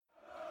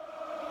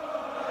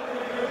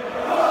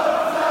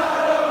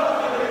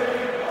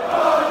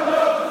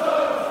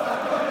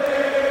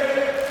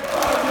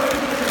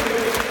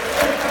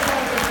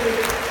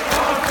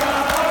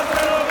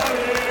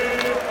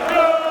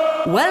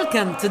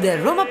Welcome to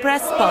the Roma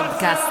Press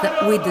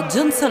podcast with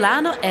John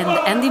Solano and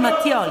Andy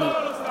Mattioli.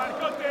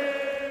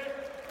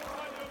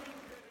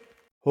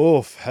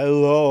 Oh,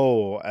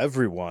 hello,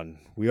 everyone.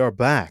 We are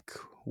back.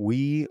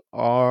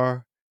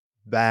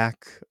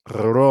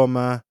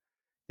 Roma.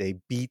 They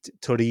beat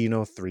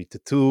Torino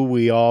 3-2.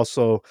 We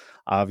also,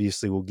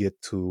 obviously, will get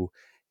to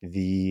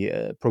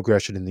the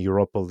progression in the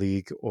Europa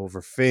League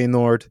over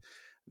Feyenoord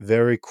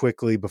very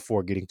quickly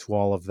before getting to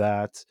all of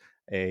that.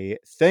 A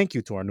thank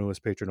you to our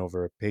newest patron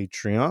over at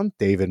Patreon,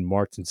 David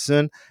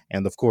Martinson,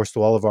 and of course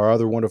to all of our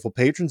other wonderful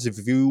patrons. If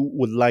you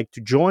would like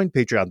to join,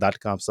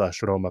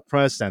 patreon.com/Roma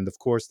Press, and of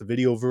course the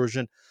video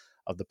version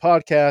of the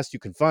podcast you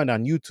can find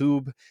on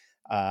YouTube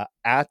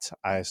at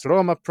AS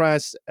Roma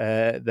Press.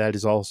 That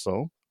is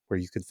also where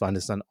you can find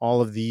us on all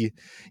of the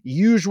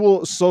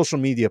usual social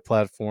media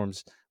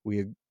platforms.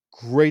 We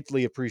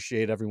greatly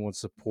appreciate everyone's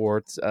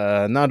support,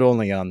 not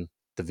only on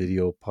the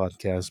video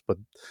podcast, but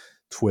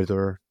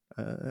Twitter,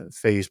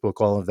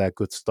 Facebook, all of that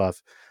good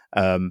stuff.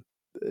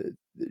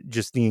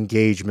 Just the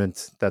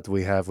engagement that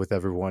we have with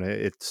everyone,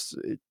 it's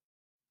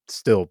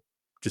still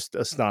just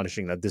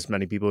astonishing that this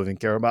many people even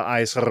care about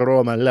AS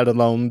Roma, let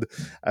alone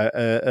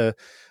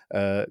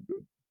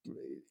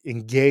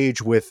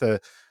engage with a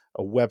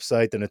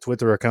website and a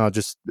Twitter account.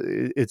 Just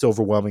it's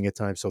overwhelming at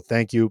times. So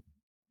thank you.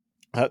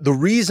 The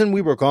reason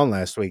we were gone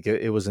last week,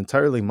 it was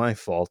entirely my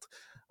fault.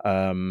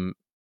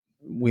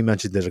 We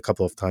mentioned it a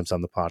couple of times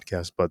on the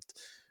podcast, but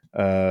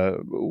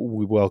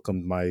we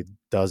welcomed my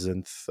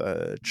dozenth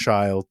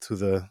child to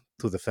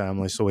the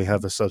family, so we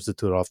have a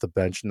substitute off the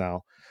bench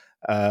now.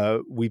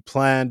 We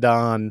planned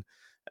on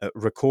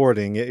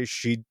recording.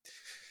 She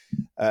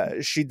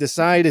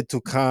decided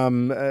to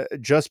come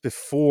just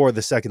before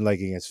the second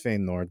leg against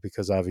Feyenoord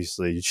because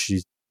obviously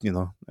she's being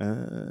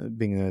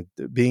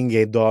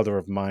a daughter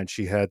of mine,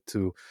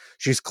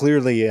 she's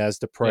clearly as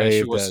depraved.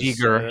 She was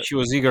eager. She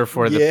was eager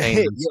for the pain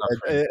and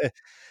suffering.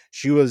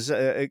 She was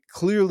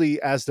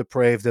clearly as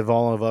depraved as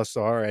all of us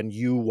are, and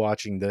you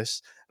watching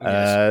this.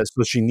 Yes.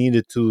 So she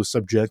needed to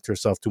subject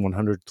herself to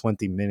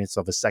 120 minutes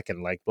of a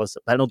second leg plus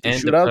a penalty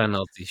shootout.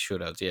 Penalty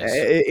shootout, yes.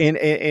 In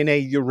a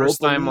Europa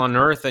First time League, on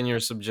earth, and you're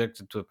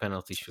subjected to a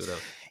penalty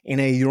shootout in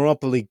a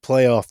Europa League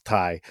playoff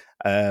tie.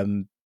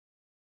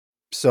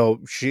 So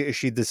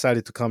she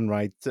decided to come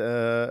right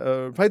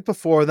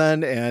before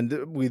then,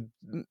 and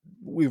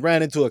we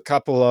ran into a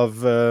couple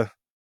of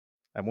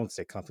I won't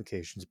say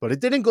complications, but it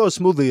didn't go as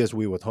smoothly as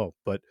we would hope.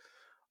 But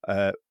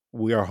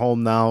we are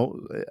home now.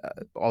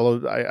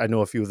 I know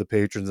a few of the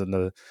patrons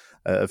and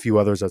a few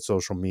others at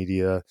social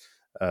media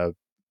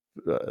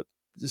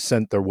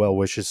sent their well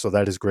wishes, so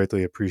that is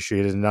greatly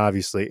appreciated. And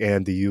obviously,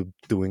 Andy, you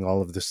doing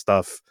all of this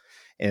stuff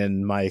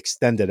in my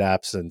extended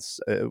absence,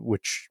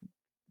 which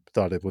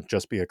thought it would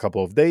just be a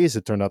couple of days.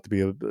 It turned out to be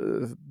a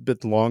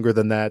bit longer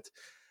than that.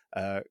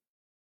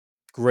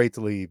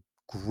 Greatly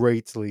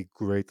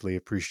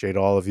appreciate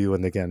all of you,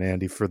 and again,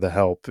 Andy, for the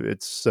help.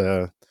 It's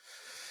no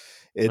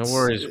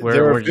worries.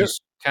 We're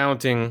just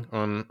counting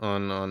on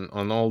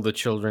all the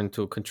children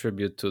to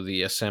contribute to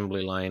the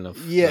assembly line of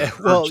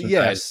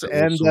yes,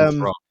 and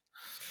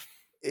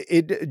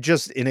it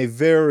just in a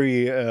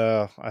very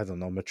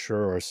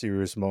mature or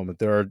serious moment.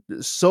 There are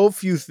so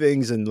few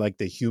things in like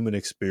the human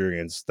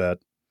experience that,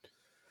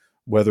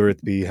 whether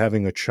it be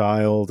having a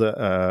child,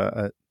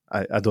 I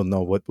don't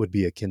know what would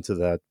be akin to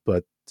that,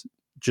 but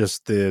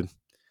just it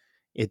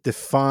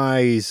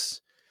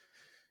defies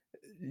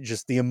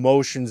just the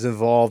emotions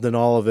involved in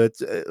all of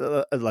it.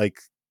 Like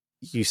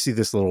you see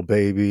this little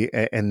baby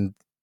and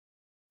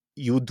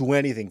you would do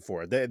anything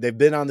for it. They've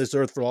been on this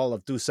earth for all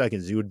of 2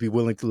 seconds. You would be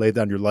willing to lay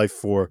down your life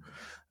for.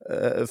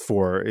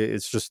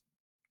 It's just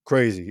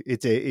crazy.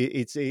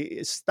 It's a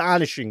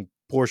astonishing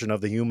portion of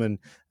the human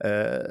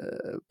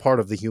part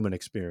of the human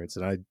experience,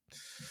 and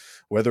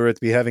whether it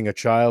be having a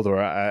child or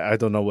I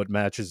don't know what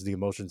matches the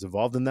emotions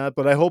involved in that,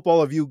 but I hope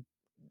all of you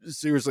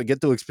seriously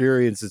get to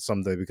experience it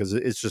someday, because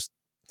it's just.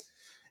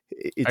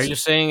 Are you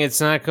saying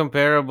it's not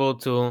comparable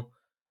to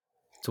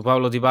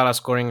Paulo Dybala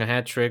scoring a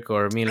hat trick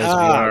or Milas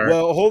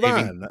hold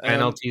on.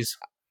 Penalties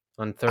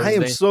on Thursday? I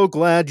am so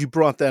glad you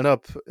brought that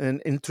up and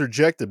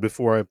interjected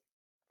before I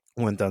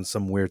went on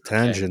some weird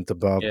tangent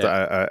about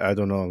I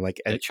don't know,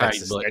 like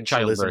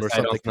existentialism or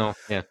something. I don't know.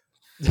 Yeah.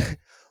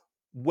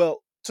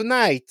 Well,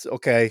 tonight,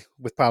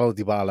 with Paulo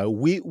Dybala,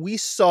 we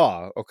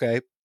saw,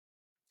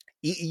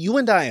 you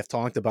and I have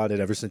talked about it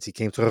ever since he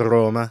came to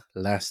Roma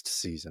last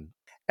season.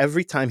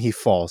 Every time he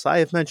falls, I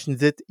have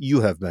mentioned it,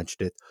 you have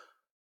mentioned it,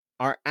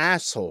 are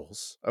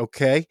assholes,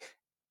 okay?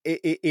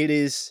 It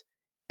is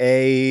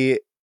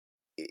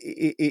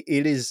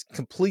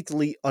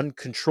completely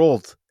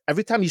uncontrolled.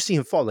 Every time you see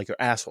him fall, like your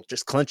asshole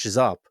just clenches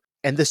up.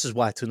 And this is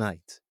why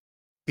tonight.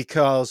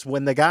 Because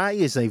when the guy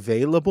is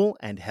available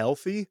and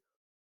healthy,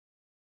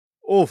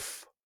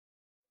 oof.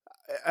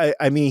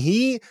 I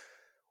mean,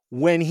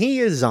 when he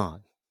is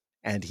on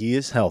and he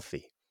is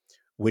healthy,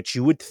 which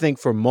you would think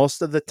for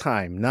most of the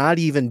time, not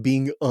even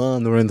being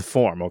on or in the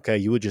form,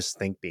 you would just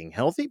think being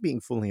healthy, being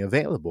fully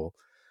available.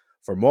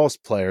 for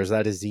most players,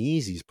 that is the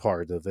easiest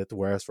part of it.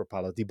 Whereas for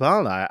Paulo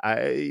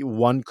Dybala,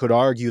 one could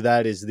argue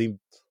that is the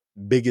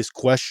biggest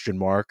question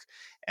mark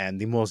and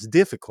the most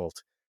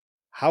difficult.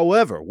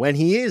 However, when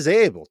he is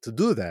able to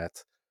do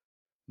that,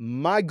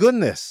 my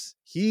goodness,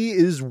 he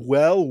is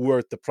well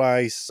worth the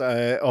price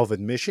of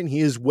admission.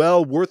 He is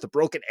well worth the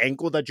broken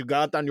ankle that you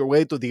got on your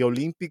way to the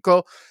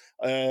Olimpico.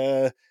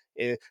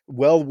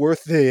 Well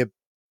worth the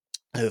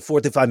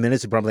 45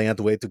 minutes. You probably had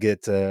to wait to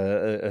get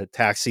a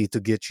taxi to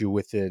get you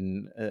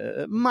within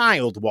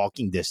mild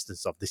walking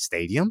distance of the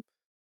stadium.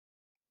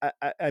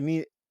 I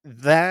mean,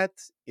 that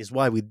is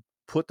why we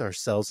put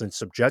ourselves and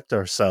subject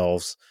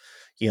ourselves,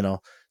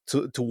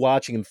 to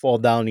watching him fall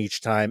down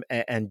each time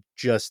and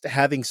just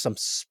having some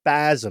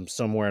spasm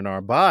somewhere in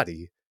our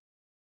body.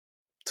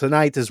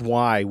 Tonight is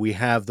why we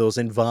have those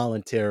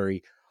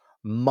involuntary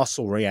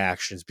muscle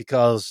reactions,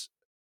 because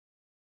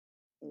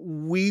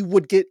we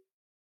would get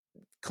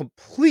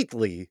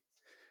completely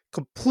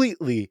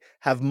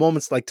have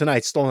moments like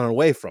tonight stolen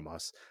away from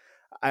us.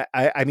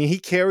 I mean, he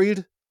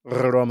carried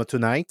Roma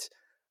tonight.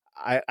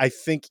 I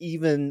think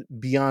even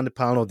beyond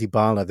Paulo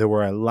Dybala, there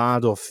were a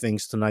lot of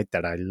things tonight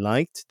that I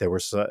liked. There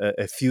were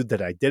a few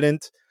that I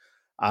didn't.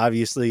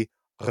 Obviously,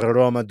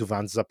 Roma,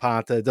 Duvan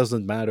Zapata, it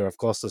doesn't matter if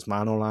Costas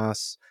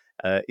Manolas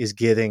is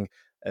getting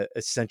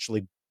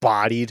essentially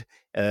bodied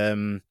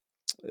into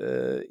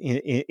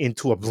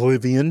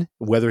oblivion,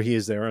 whether he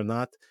is there or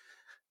not.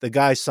 The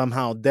guy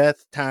somehow,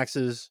 death,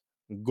 taxes,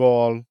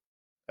 goal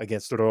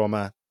against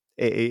Roma.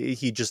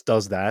 He just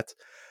does that.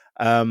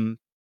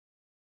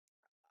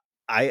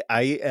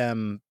 I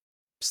am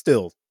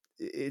still,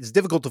 it's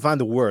difficult to find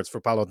the words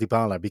for Paulo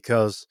Dybala,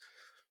 because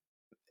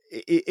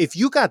if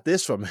you got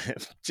this from him,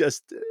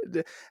 just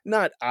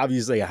not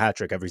obviously a hat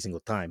trick every single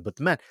time, but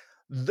man,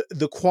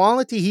 the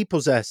quality he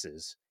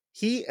possesses,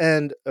 he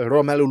and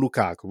Romelu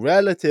Lukaku,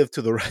 relative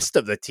to the rest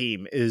of the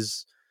team,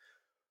 is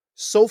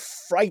so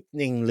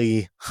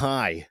frighteningly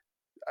high.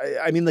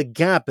 I mean, the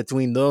gap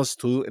between those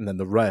two and then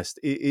the rest,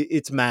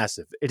 it's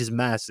massive. It is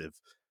massive.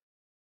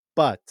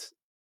 But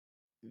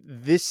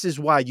this is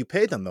why you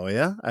pay them, though,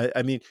 yeah?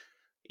 I mean,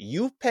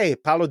 you pay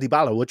Paulo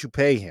Dybala what you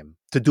pay him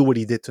to do what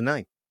he did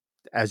tonight,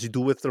 as you do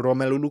with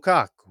Romelu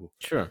Lukaku.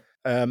 Sure.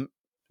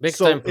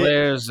 Big-time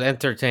players,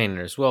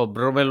 entertainers. Well,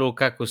 Romelu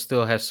Lukaku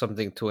still has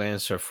something to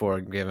answer for,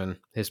 given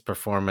his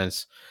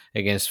performance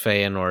against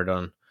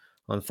Feyenoord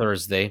on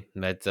Thursday.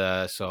 But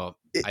so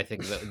I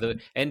think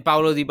and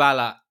Paulo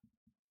Dybala,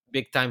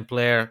 big-time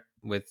player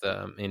with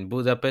in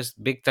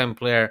Budapest, big-time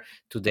player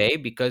today,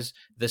 because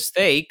the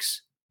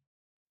stakes,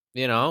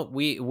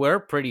 we were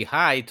pretty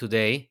high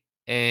today,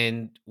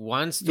 and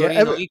once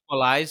Torino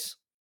equalize,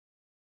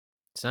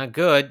 it's not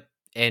good.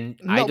 And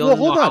no, I don't know.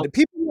 Hold on.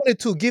 People wanted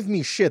to give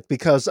me shit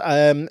because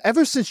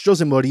ever since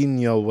Jose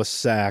Mourinho was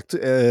sacked,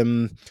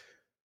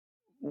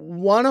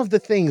 one of the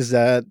things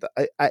that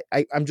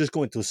I'm just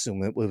going to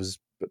assume it was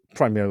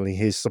primarily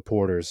his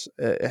supporters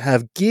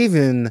have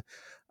given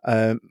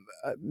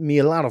me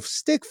a lot of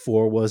stick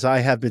for was I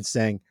have been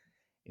saying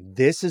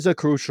this is a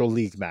crucial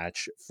league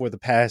match for the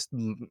past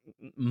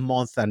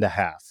month and a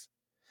half.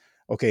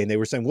 Okay, and they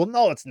were saying, well,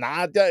 no, it's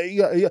not.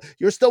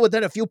 You're still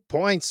within a few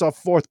points of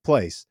fourth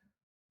place.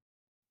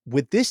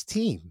 With this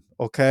team,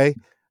 okay,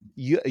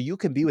 you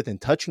can be within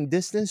touching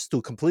distance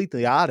to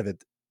completely out of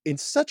it in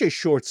such a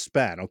short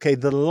span. Okay,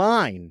 that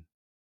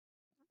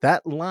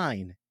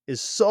line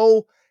is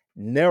so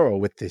narrow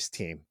with this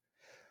team.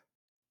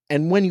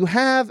 And when you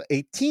have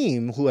a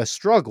team who has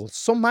struggled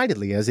so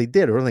mightily as they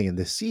did early in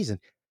this season,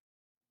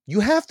 you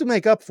have to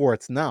make up for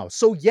it now.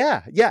 So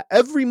yeah,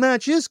 every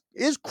match is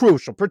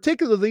crucial,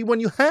 particularly when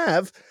you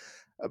have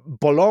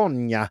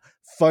Bologna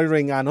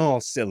firing on all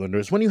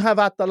cylinders, when you have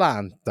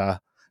Atalanta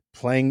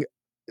playing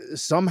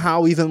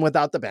somehow even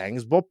without the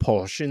bangs, but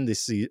potion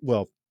this season,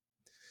 well,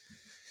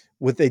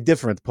 with a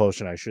different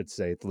potion, I should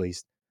say, at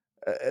least,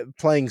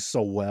 playing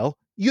so well.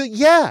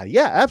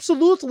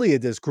 Absolutely,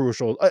 it is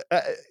crucial.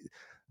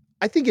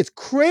 I think it's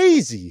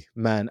crazy,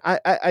 man.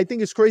 I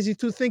think it's crazy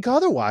to think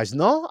otherwise.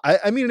 No,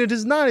 I mean, it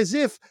is not as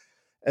if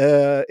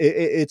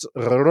it's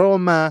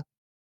Roma,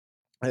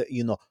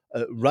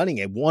 running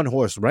a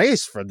one-horse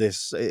race for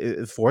this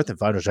fourth and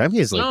final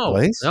Champions League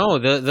place. No,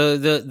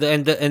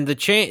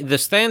 the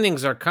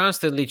standings are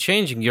constantly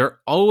changing. You're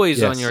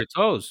always on your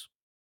toes,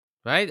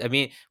 right? I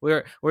mean,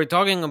 we're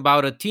talking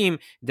about a team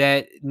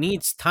that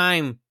needs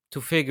time to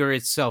figure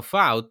itself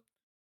out,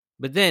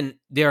 but then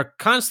they're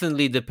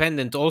constantly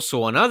dependent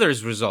also on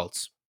others'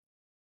 results.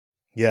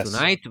 Yes.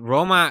 Tonight,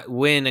 Roma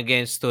win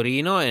against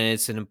Torino, and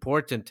it's an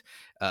important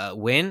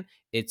win.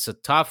 It's a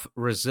tough,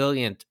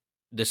 resilient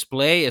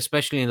display,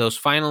 especially in those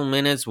final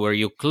minutes where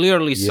you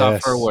clearly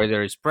suffer, where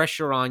there is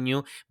pressure on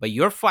you, but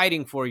you're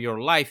fighting for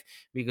your life,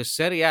 because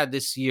Serie A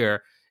this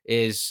year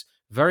is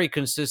very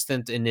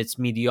consistent in its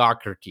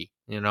mediocrity.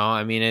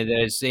 I mean,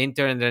 there's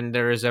Inter and then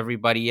there is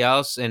everybody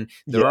else, and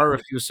there are a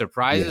few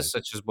surprises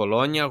such as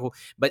Bologna,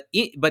 but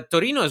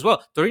Torino as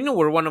well. Torino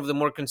were one of the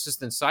more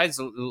consistent sides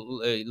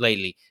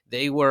lately.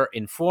 They were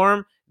in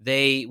form.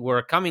 They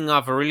were coming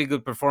off a really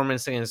good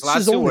performance against This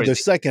is Lazio, only where their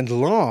second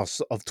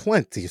loss of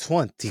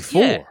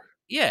yeah, 2024.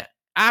 yeah.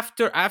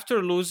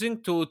 After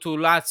losing to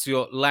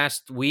Lazio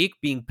last week,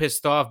 being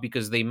pissed off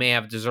because they may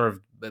have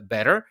deserved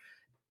better,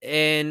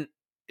 and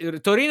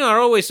Torino are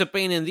always a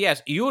pain in the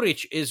ass.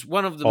 Juric is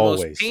one of the most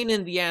Always. pain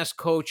in the ass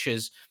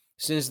coaches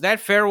since that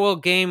farewell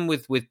game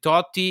with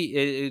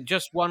Totti.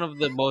 Just one of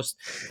the most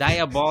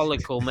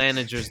diabolical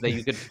managers that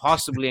you could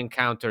possibly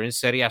encounter in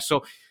Serie A.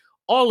 So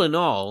all in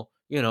all,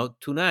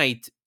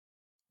 tonight,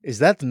 Is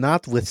that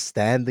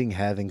notwithstanding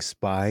having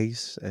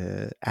spies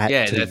at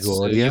yeah, that's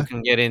you Trigoria?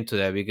 can get into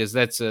that because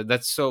that's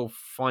so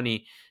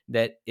funny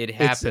that it It's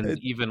happened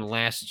even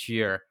last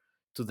year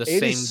to the it is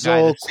same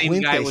guy. The so same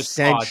guy was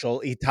caught.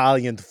 quintessential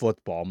Italian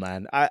football,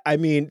 man. I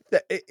mean,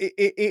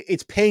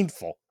 it's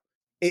painful.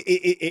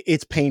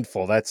 It's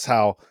painful. That's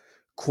how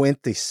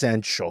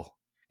quintessential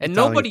And Italian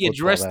nobody football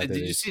addressed that it. it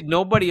Did you is. see?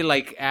 Nobody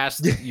like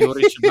asked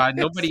Juric about it.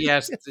 Nobody Yes,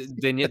 asked yes,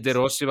 De yes,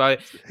 Rossi about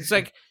it. It's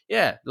like,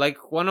 yeah,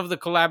 like one of the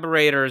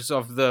collaborators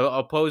of the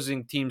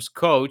opposing team's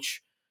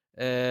coach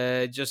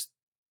just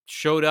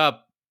showed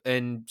up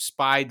and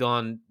spied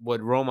on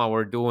what Roma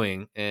were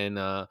doing, and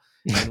last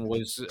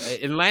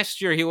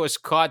year he was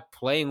caught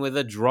playing with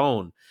a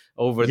drone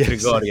over yes.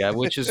 Trigoria,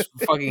 which is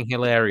fucking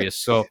hilarious.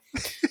 So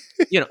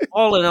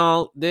all in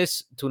all,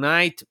 this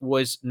tonight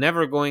was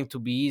never going to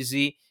be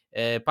easy.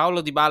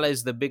 Paulo Dybala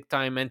is the big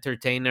time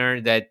entertainer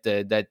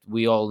that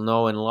we all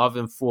know and love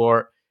him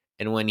for.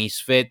 And when he's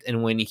fit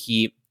and when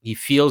he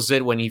feels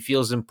it, when he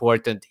feels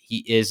important, he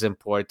is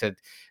important.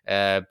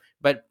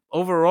 But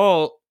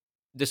overall,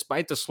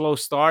 despite the slow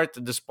start,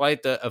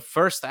 despite a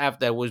first half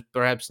that was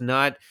perhaps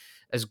not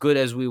as good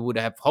as we would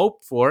have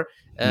hoped for,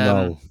 um,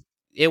 No.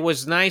 it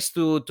was nice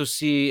to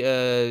see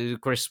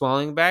Chris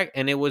Smalling back,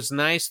 and it was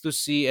nice to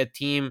see a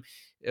team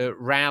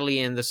rally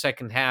in the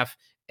second half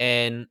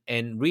and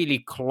really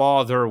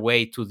claw their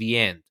way to the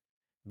end,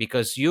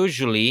 because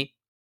usually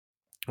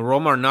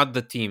Roma are not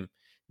the team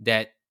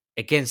that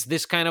against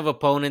this kind of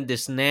opponent,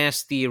 this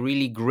nasty,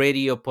 really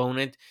gritty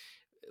opponent.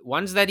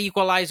 Once that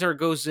equalizer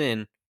goes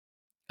in,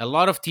 a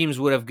lot of teams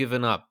would have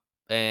given up.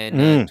 And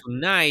Mm.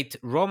 tonight,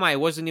 Roma, it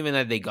wasn't even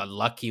that they got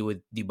lucky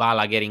with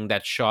Dybala getting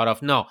that shot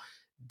off. No,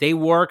 they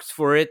worked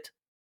for it,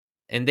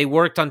 and they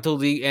worked until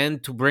the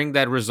end to bring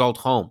that result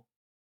home.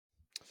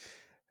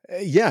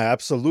 Yeah,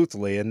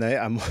 absolutely. And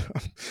I'm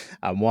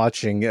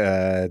watching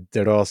De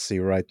Rossi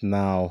right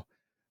now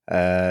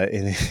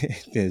in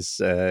in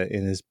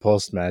his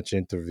post match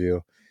interview.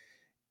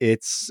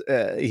 It's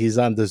he's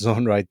on the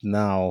zone right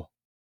now,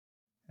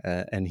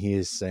 and he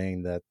is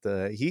saying that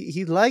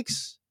he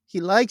likes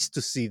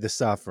to see the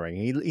suffering.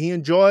 He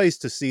enjoys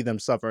to see them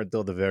suffer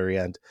until the very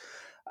end,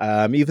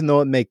 even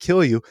though it may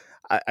kill you.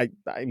 I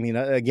mean,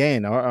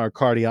 again, our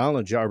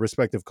cardiology, our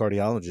respective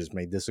cardiologists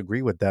may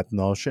disagree with that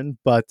notion,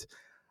 but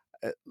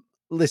uh,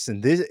 listen,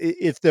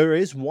 if there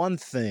is one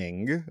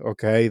thing,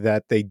 okay,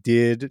 that they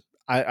did,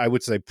 I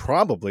would say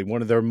probably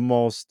one of their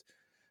most,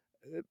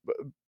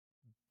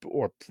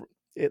 or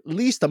at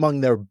least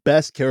among their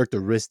best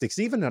characteristics,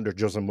 even under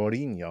Jose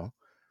Mourinho,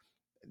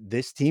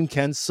 this team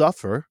can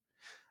suffer.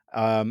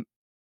 Um,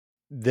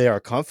 they are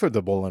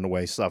comfortable in a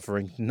way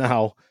suffering.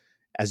 Now,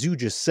 as you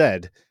just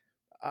said,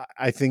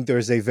 I think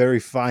there's a very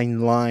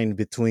fine line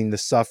between the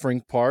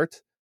suffering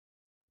part,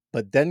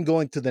 but then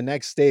going to the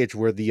next stage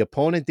where the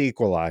opponent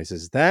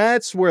equalizes.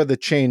 That's where the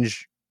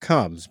change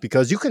comes,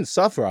 because you can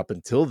suffer up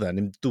until then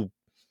and do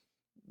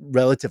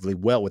relatively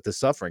well with the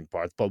suffering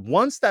part. But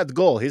once that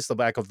goal hits the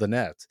back of the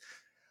net,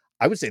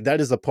 I would say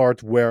that is the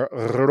part where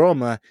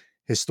Roma,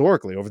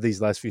 historically over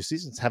these last few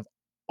seasons, have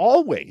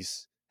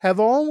always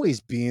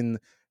been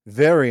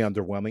very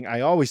underwhelming.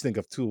 I always think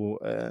of two.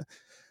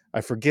 I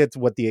forget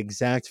what the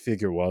exact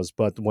figure was,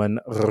 but when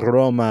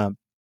Roma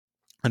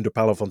under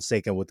Paulo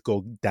Fonseca would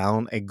go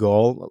down a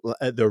goal,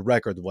 their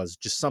record was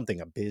just something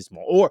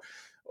abysmal.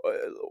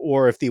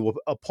 Or if the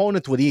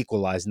opponent would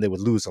equalize and they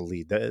would lose a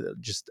lead,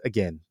 just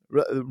again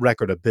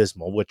record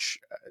abysmal. Which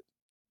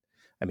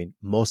I mean,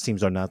 most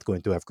teams are not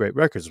going to have great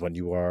records when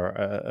you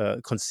are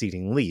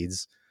conceding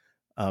leads.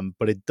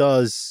 But it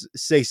does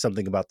say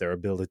something about their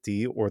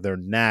ability or their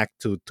knack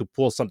to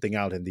pull something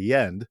out in the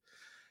end.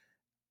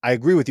 I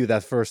agree with you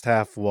that first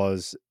half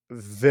was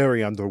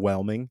very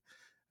underwhelming.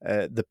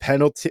 The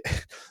penalty,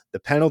 the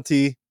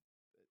penalty,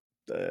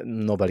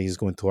 nobody's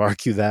going to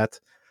argue that.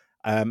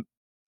 Um,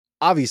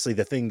 Obviously,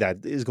 the thing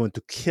that is going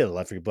to kill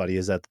everybody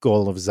is that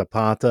goal of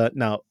Zapata.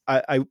 Now,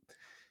 I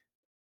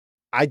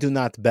do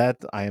not bet.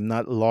 I am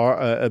not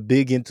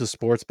big into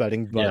sports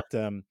betting, Yeah. but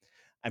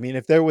I mean,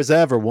 if there was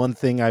ever one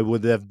thing I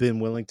would have been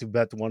willing to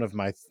bet one of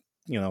my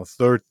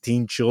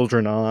 13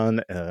 children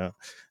on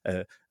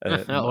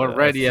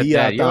Already at that,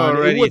 fiat you're on, it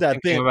already would have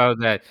thinking been. about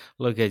that.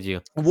 Look at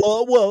you.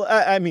 Well,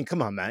 I mean,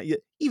 come on, man.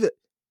 Even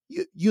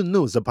you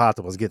knew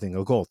Zapata was getting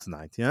a goal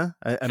tonight, yeah.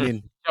 I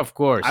mean, Of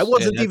I course,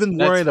 wasn't that's even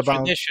that's worried a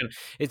about. tradition.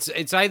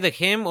 It's either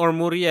him or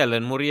Muriel,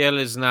 and Muriel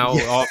is now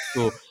Yeah, off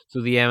to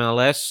the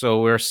MLS,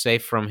 so we're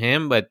safe from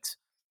him. But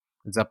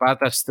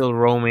Zapata's still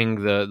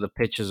roaming the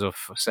pitches of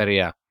Serie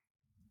A.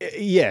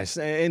 Yes,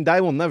 and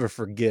I will never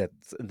forget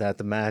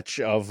that match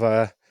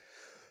of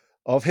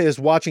his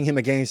watching him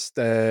against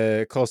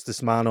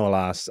Costas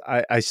Manolas.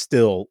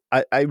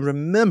 I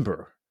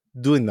remember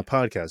doing the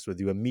podcast with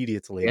you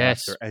immediately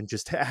after, Yes, and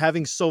just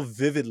having so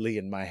vividly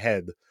in my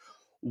head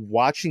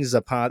watching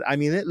Zapata. I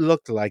mean, it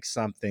looked like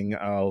something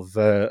of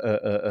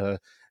the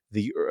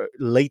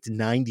late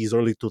 '90s,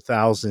 early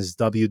 2000s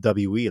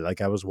WWE.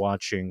 Like I was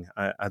watching,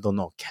 I don't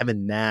know,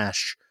 Kevin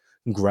Nash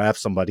grab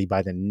somebody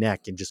by the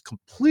neck and just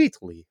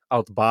completely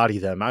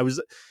outbody them. I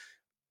was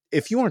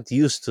If you aren't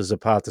used to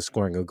Zapata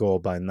scoring a goal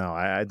by now,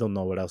 I don't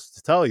know what else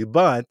to tell you.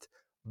 But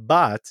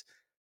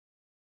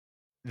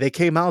they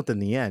came out in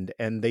the end,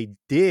 and they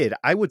did.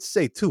 I would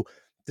say too,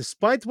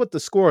 despite what the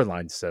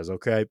scoreline says.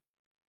 Okay,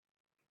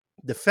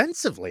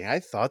 defensively, I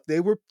thought they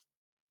were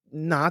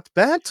not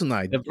bad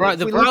tonight. If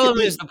The we look at problem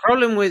is the the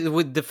problem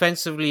with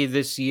defensively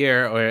this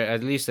year, or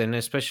at least and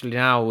especially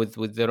now with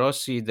the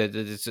Rossi, that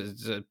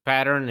the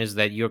pattern is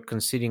that you're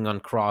conceding on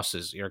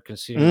crosses, you're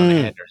conceding on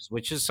mm, headers,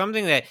 which is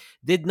something that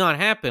did not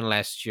happen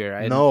last year,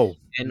 no,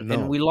 and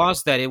no, we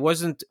lost that. It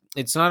wasn't.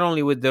 It's not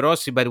only with De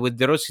Rossi, but with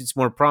De Rossi, it's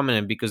more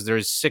prominent because there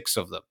is six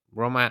of them.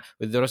 Roma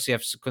with De Rossi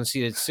have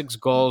conceded 6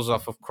 goals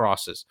off of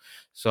crosses,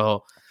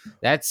 so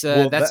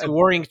well, that's a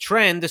worrying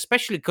trend,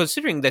 especially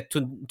considering that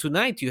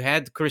tonight you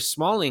had Chris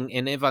Smalling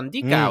and Evan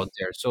Dika mm, out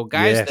there. So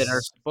guys that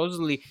are yes,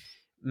 supposedly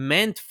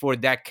meant for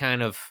that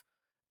kind of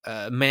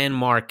man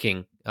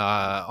marking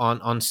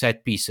on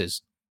set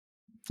pieces.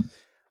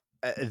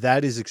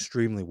 that is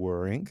extremely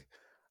worrying.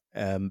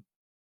 Um,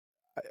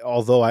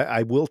 Although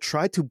I will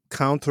try to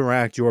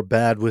counteract your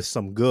bad with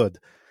some good.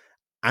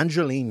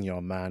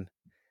 Angelino, man.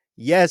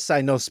 Yes, I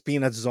know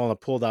Spinazzola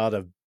pulled out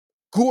a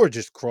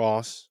gorgeous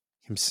cross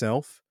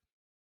himself.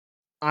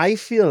 I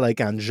feel like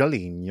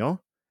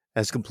Angelino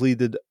has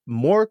completed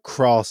more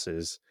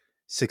crosses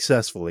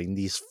successfully in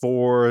these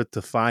 4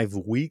 to 5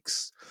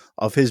 weeks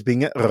of his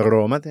being at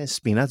Roma than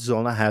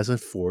Spinazzola has in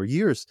 4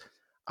 years.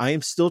 I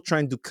am still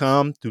trying to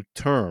come to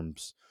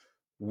terms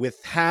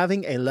with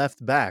having a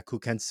left back who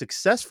can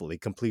successfully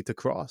complete a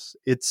cross.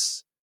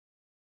 It's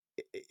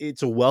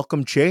a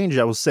welcome change,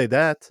 I will say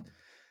that.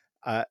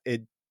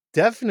 It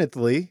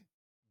definitely,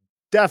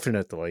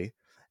 definitely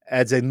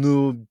adds a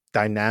new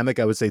dynamic,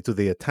 I would say, to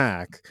the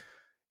attack.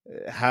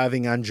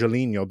 Having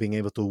Angelino being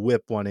able to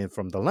whip one in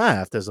from the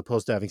left, as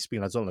opposed to having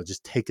Spinazzola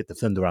just take a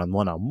defender on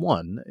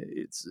one,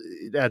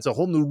 it adds a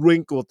whole new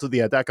wrinkle to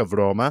the attack of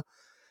Roma.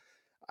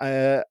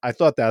 I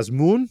thought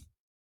Asmoon.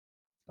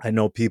 I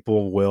know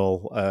people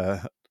will.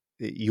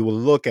 You will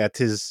look at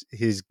his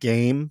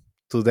game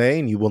today,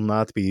 and you will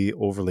not be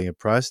overly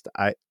impressed.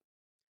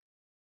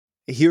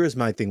 Here is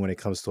my thing when it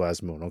comes to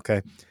Asmoon.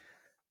 Okay,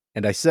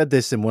 and I said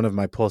this in one of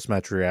my post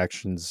match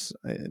reactions.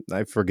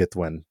 I forget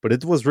when, but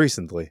it was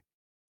recently.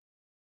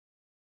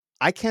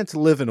 I can't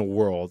live in a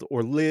world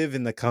or live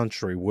in the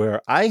country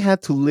where I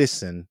had to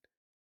listen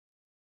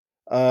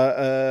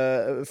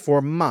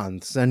for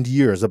months and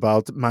years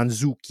about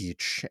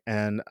Mandzukic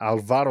and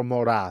Alvaro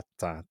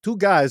Morata, two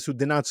guys who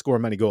did not score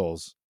many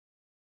goals.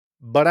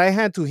 But I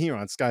had to hear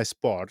on Sky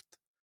Sport,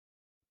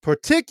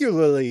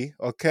 particularly,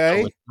 With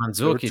okay,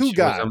 there were Mandzukic, two it was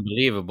guys.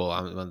 unbelievable.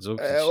 With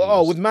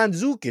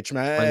Mandzukic,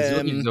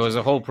 Mandzukic man. was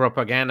a whole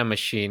propaganda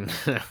machine.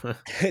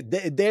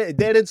 They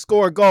didn't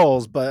score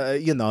goals,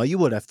 but you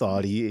would have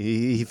thought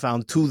he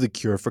found two the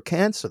cure for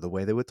cancer. The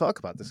way they would talk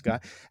about this guy,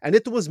 and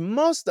it was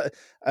most.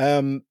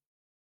 Um,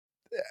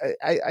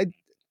 I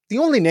the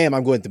only name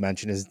I'm going to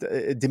mention is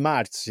Di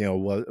Marzio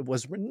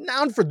was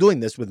renowned for doing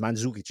this with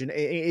Mandzukic, and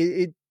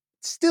it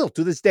still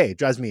to this day it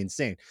drives me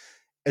insane.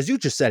 As you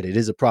just said, it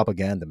is a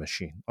propaganda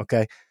machine.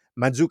 Okay,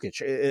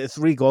 Mandzukic,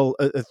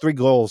 3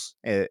 goals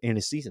in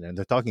a season, and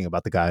they're talking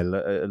about the guy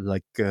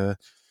like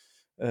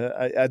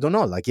I don't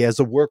know, like he has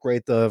a work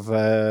rate of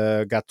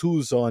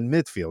Gattuso in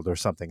midfield or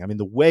something. I mean,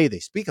 the way they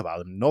speak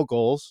about him, no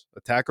goals,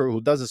 attacker who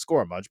doesn't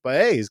score much, but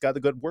hey, he's got a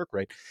good work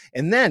rate.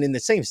 And then in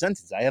the same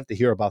sentence, I have to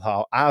hear about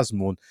how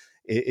Asmun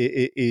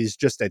is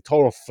just a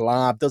total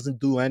flop, doesn't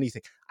do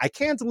anything. I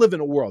can't live in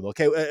a world,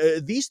 okay?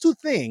 These two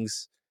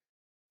things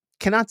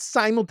cannot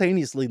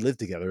simultaneously live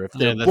together if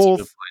they're Yeah, that's a good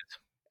both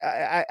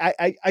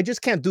I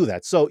just can't do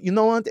that. So you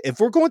know what?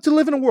 If we're going to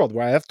live in a world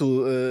where I have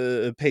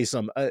to pay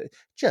some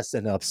just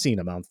an obscene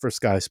amount for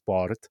Sky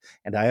Sport,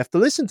 and I have to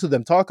listen to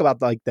them talk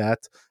about like that,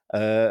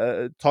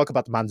 talk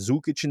about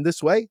Mandzukic in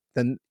this way,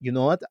 then you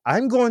know what?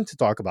 I'm going to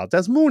talk about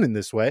Desmoon in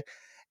this way.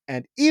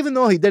 And even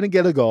though he didn't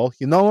get a goal,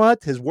 you know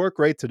what? His work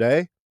rate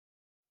today,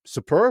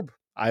 superb.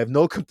 I have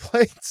no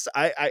complaints.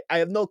 I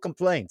have no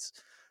complaints.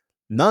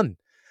 None.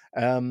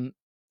 Um,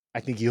 I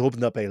think he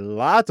opened up a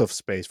lot of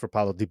space for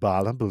Paulo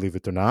Dybala, believe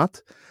it or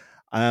not.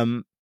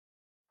 Um,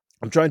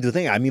 I'm trying to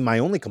think. I mean, my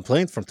only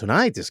complaint from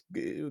tonight is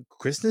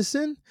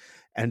Christensen.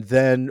 And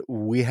then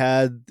we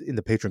had in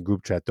the patron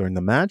group chat during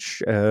the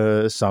match,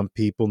 some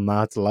people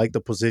not like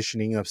the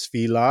positioning of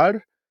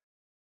Svilar.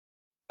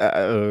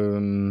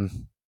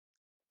 Um,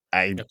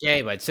 I,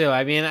 okay, but still,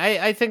 I mean,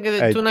 I think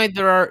that I, tonight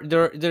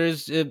there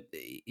is the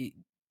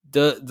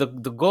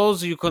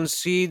goals you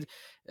concede.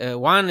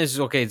 One is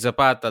okay,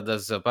 Zapata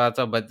does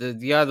Zapata, but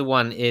the other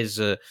one is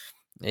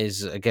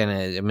again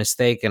a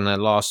mistake and a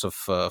loss of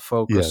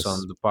focus Yes.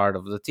 on the part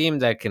of the team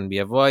that can be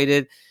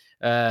avoided.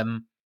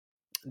 Um,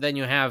 then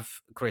you have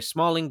Chris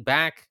Smalling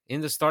back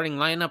in the starting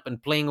lineup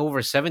and playing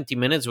over 70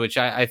 minutes, which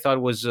I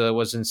thought was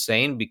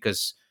insane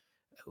because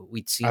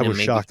we'd I seen him was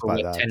maybe shocked for by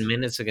what that. 10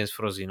 minutes against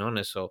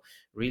Frosinone. So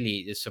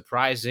really it's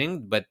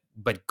surprising, but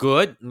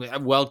good. A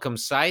welcome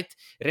sight.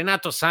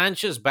 Renato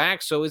Sanchez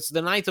back, so it's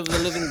the night of the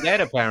living dead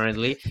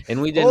apparently,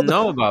 and we didn't Hold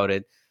know about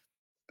it.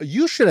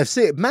 You should have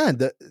seen, man.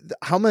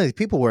 How many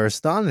people were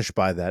astonished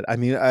by that? I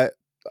mean, I,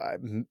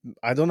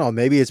 I don't know.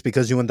 Maybe it's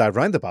because you and I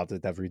write about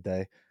it every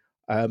day.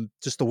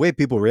 Just the way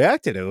people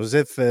reacted, it was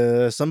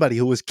if somebody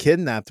who was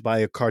kidnapped by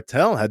a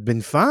cartel had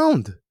been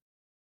found.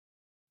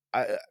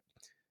 I,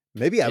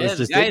 Maybe I was Yeah, the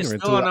just guy is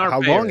ignorant still to on our how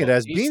long it payroll.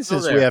 has He's been still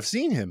since we there. have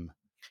seen him.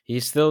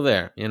 He's still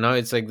there.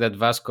 It's like that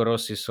Vasco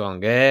Rossi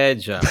song.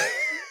 Già.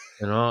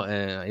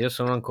 Io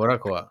sono ancora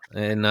qua.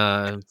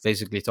 And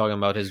basically talking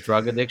about his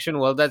drug addiction.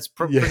 Well, that's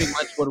Yeah. pretty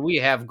much what we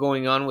have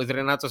going on with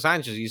Renato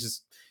Sanchez.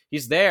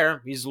 He's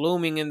there. He's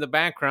looming in the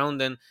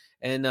background,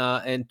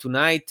 and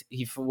tonight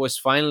he was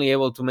finally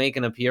able to make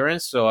an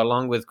appearance. So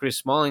along with Chris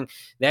Smalling,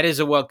 that is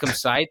a welcome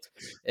sight.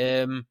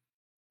 Um,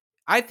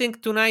 I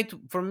think tonight,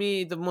 for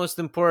me, the most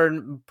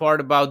important part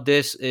about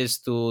this is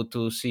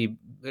to see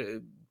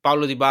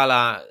Paulo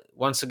Dybala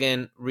once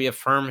again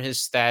reaffirm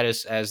his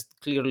status as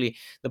clearly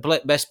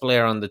the best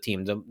player on the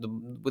team,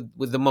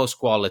 with the most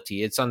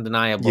quality. It's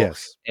undeniable.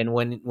 Yes. And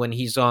when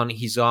he's on,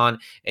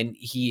 and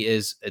he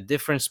is a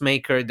difference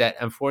maker that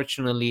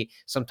unfortunately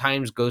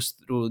sometimes goes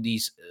through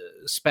these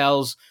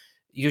spells.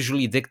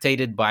 Usually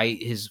dictated by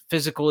his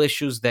physical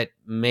issues that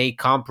may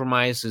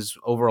compromise his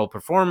overall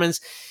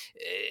performance.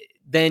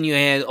 Then you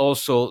had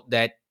also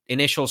that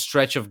initial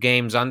stretch of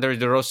games under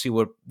De Rossi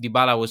where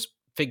Dybala was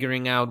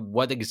figuring out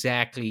what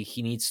exactly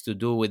he needs to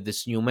do with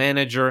this new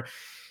manager.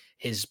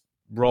 His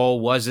role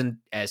wasn't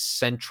as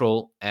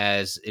central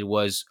as it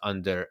was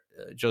under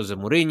Jose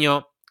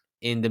Mourinho.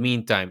 In the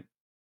meantime,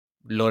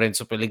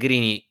 Lorenzo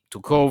Pellegrini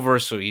took over,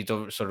 so he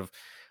sort of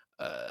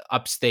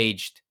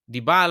upstaged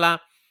Dybala.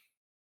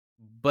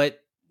 But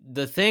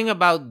the thing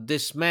about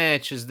this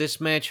match is this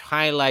match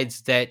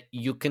highlights that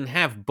you can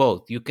have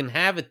both. You can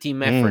have a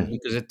team effort Mm.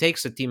 because it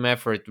takes a team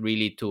effort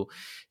really to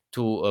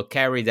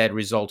carry that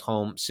result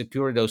home,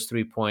 secure those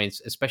 3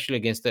 points, especially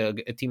against a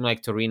team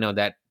like Torino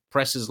that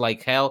presses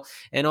like hell,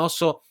 and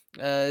also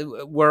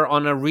were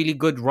on a really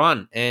good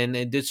run. And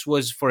this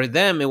was for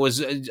them; it was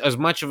as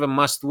much of a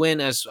must win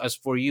as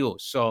for you.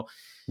 So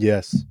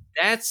Yes.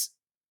 that's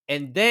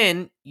and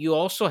then you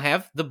also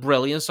have the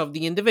brilliance of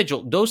the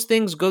individual. Those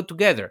things go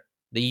together.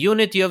 The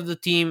unity of the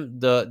team,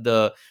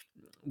 the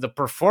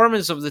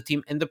performance of the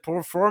team, and the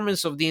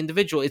performance of the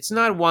individual. It's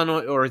not one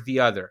or the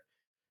other.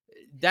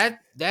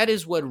 That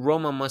is what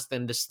Roma must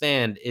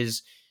understand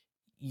is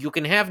you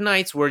can have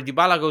nights where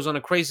Dybala goes on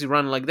a crazy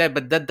run like that,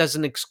 but that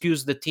doesn't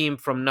excuse the team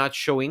from not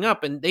showing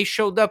up. And they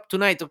showed up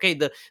tonight. Okay,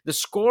 the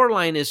score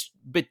line is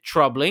a bit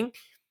troubling,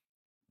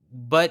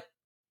 but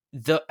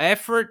the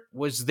effort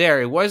was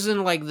there. It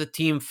wasn't like the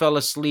team fell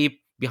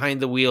asleep behind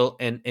the wheel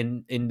and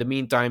in the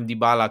meantime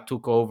Dybala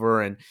took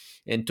over and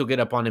took it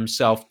upon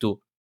himself to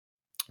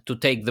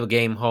take the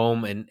game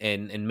home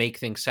and make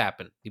things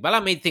happen.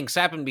 Dybala made things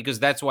happen because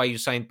that's why you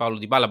signed Paulo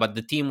Dybala, but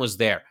the team was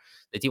there.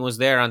 The team was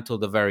there until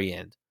the very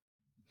end.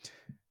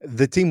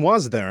 The team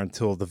was there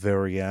until the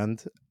very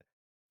end.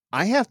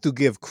 I have to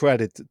give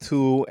credit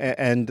to,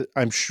 and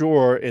I'm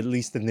sure at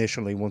least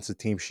initially, once the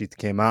team sheet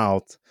came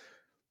out,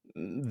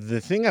 the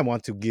thing I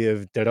want to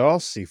give De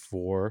Rossi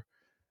for,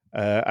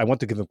 I want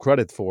to give him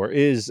credit for,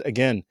 is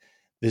again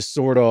this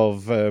sort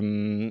of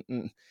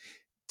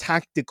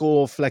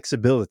tactical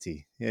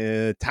flexibility,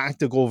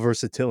 tactical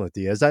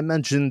versatility. As I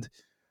mentioned,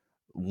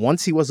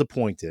 once he was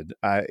appointed,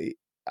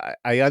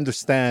 I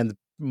understand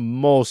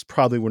most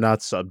probably were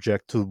not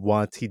subject to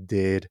what he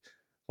did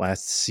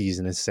last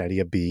season in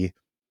Serie B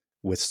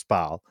with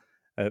Spal.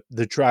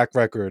 The track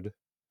record,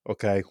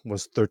 okay,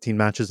 was 13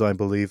 matches, I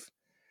believe.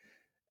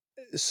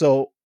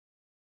 So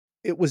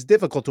it was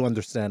difficult to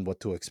understand what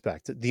to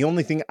expect. The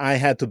only thing I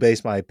had to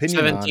base my opinion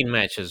on 17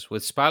 matches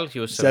with Spal. He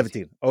was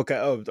 17. 17. Okay,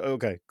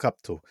 okay,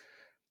 cup 2.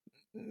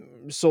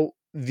 So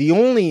the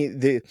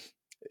only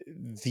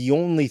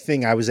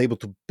thing I was able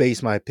to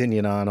base my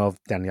opinion on of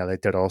Daniele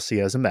De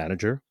Rossi as a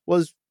manager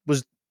was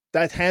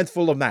that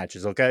handful of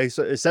matches, okay?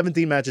 So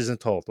 17 matches in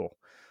total.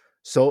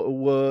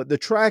 So the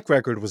track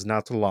record was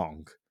not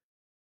long.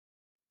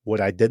 What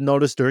I did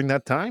notice during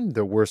that time,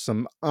 there were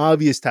some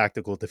obvious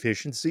tactical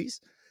deficiencies,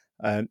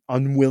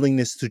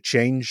 unwillingness to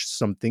change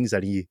some things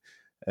that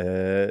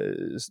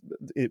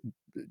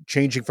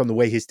changing from the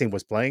way his team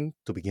was playing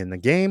to begin the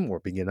game or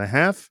begin a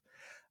half.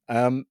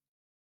 Um,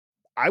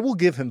 I will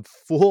give him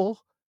full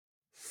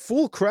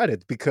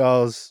credit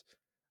because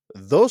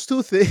those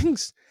two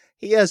things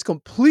he has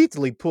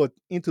completely put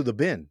into the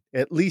bin,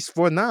 at least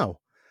for now.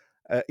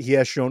 He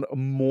has shown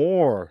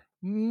more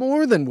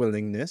than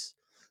willingness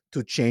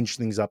to change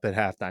things up at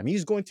halftime.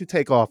 He's going to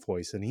take off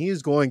Hoyson.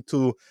 He's going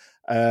to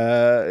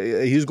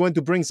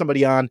bring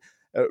somebody on,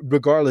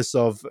 regardless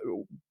of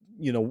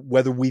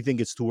whether we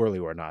think it's too early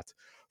or not.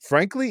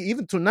 Frankly,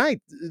 even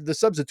tonight, the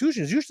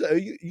substitutions.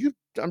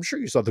 I'm sure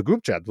you saw the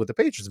group chat with the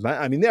Patriots,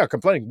 man. I mean, they are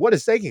complaining. What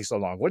is taking so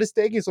long? What is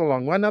taking so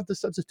long? Why not the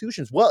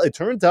substitutions? Well, it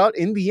turns out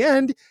in the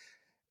end,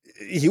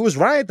 he was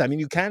right. I mean,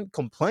 you can't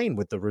complain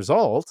with the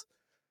result.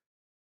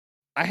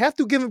 I have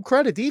to give him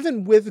credit,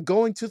 even with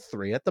going to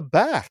 3 at the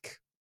back.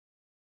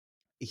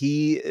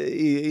 He,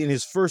 in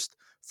his first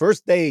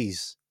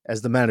days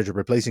as the manager,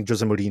 replacing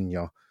Jose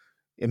Mourinho,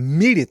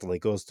 immediately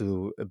goes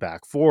to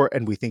back 4,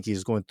 and we think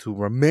he's going to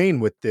remain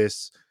with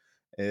this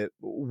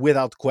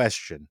without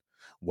question.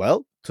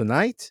 Well,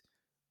 tonight,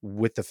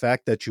 with the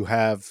fact that you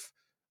have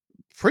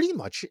pretty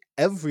much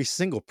every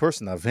single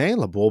person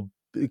available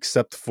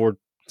except for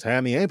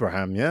Tammy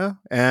Abraham, yeah,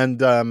 and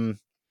come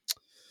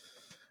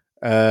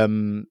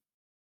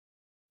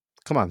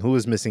on, who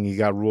is missing? He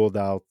got ruled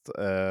out.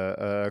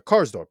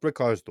 Karsdorp, Rick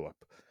Karsdorp.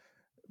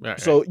 Right,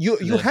 so you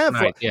have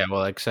tonight,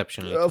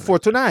 exceptionally tonight. For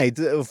tonight,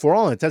 for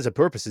all intents and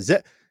purposes,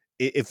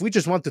 if we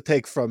just want to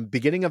take from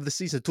beginning of the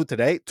season to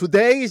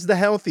today is the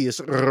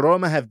healthiest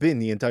Roma have been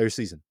the entire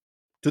season.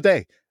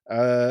 Today,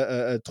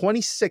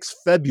 26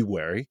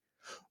 February,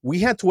 we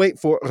had to wait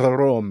for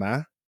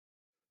Roma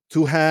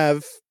to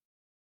have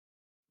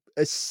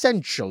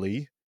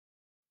essentially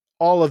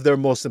all of their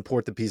most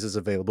important pieces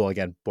available,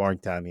 again, barring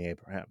Tammy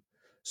Abraham.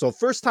 So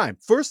first time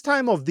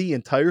of the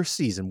entire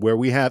season where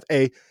we have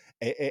a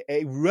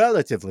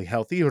relatively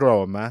healthy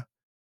Roma,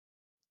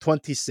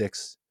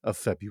 26th of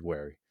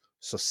February.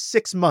 So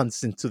 6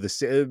 months into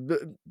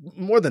the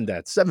more than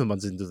that, 7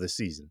 months into the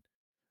season.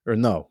 Or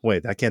no,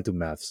 wait, I can't do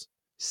maths.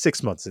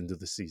 6 months into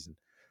the season.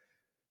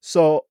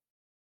 So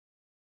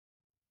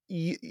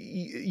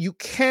you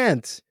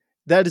can't.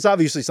 That is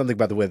obviously something,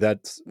 by the way,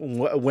 that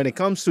when it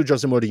comes to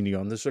Jose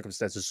Mourinho and the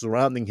circumstances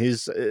surrounding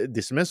his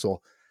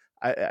dismissal,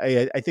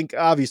 I think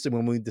obviously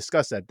when we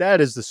discuss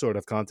that is the sort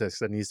of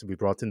context that needs to be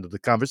brought into the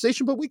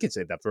conversation, but we can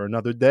save that for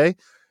another day.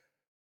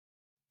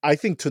 I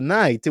think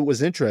tonight it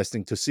was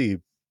interesting to see,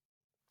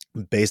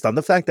 based on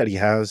the fact that he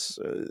has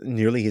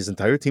nearly his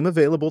entire team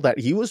available, that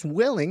he was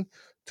willing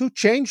to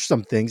change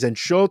some things and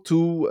show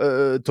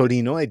to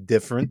Torino a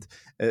different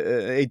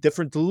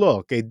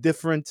look, a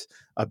different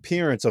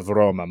appearance of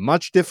Roma,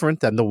 much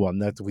different than the one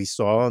that we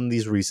saw in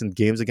these recent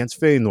games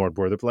against Feyenoord,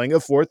 where they're playing a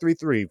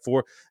 4-3-3,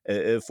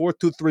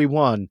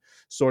 4-2-3-1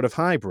 sort of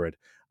hybrid.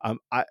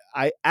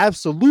 I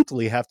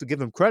absolutely have to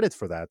give him credit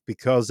for that,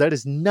 because that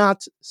is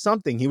not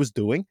something he was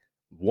doing.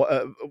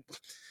 I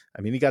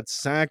mean, he got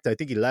sacked. I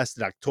think he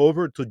lasted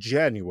October to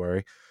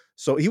January.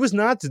 So he was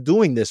not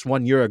doing this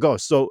 1 year ago.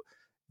 So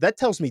that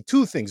tells me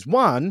two things.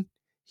 One,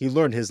 he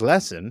learned his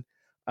lesson.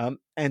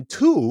 And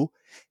two,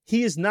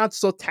 he is not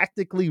so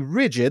tactically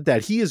rigid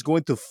that he is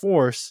going to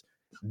force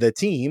the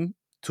team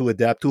to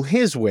adapt to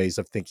his ways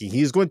of thinking.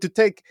 He is going to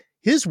take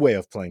his way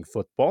of playing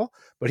football,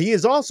 but he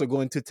is also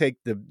going to take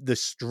the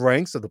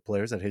strengths of the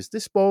players at his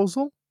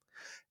disposal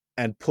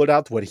and put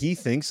out what he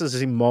thinks is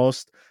the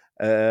most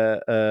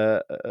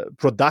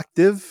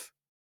productive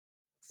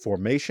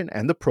formation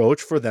and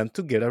approach for them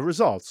to get a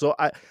result. So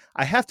I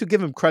have to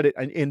give him credit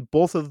in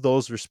both of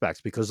those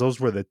respects, because those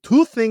were the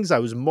two things I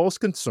was most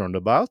concerned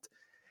about,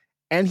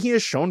 and he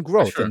has shown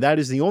growth. Sure. And that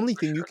is the only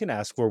thing you can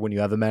ask for when you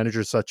have a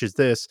manager such as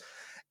this.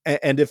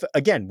 And if,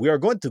 again, we are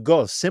going to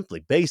go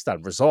simply based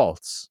on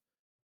results,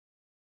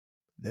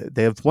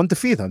 they have 1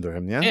 defeat under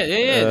him, yeah?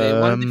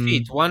 Yeah. 1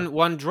 defeat,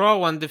 one draw,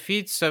 1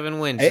 defeat, 7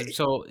 wins.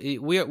 So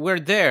we're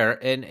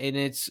there, and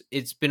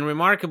it's been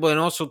remarkable. And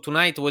also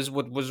tonight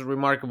what was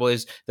remarkable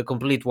is the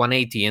complete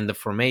 180 in the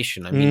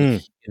formation. I mean,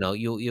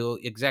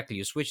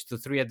 you switch to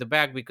 3 at the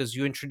back because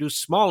you introduce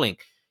Smalling.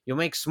 You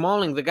make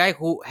Smalling, the guy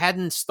who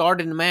hadn't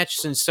started a match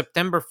since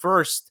September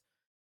 1st,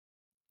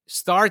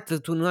 start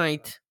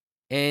tonight,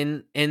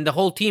 and the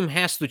whole team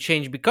has to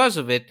change because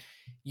of it.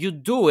 You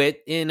do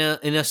it in a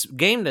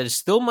game that is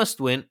still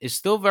must win, is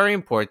still very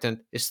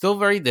important, is still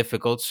very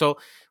difficult. So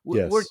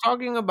we're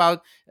talking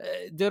about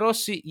De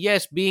Rossi,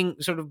 yes, being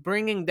sort of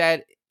bringing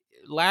that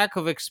lack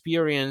of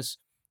experience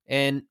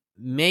and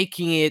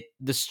making it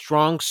the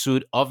strong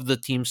suit of the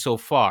team so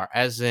far.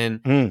 As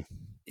in,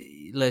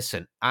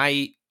 listen,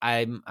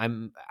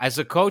 I'm as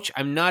a coach,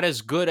 I'm not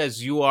as good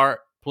as you are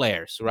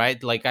players,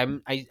 right? Like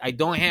I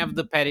don't have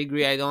the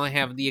pedigree, I don't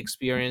have the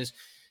experience,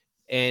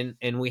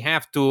 and we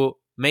have to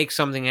make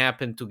something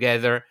happen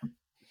together.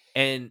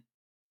 And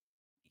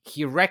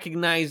he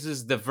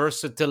recognizes the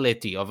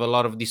versatility of a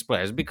lot of these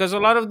players, because a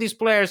lot of these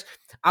players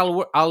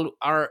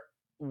are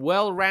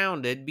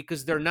well-rounded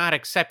because they're not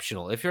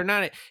exceptional. If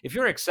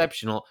you're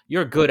exceptional,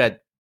 you're good at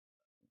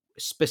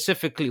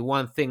specifically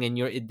one thing,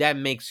 and that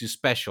makes you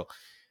special.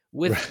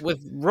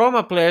 With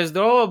Roma players,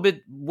 they're all a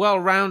bit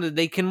well-rounded.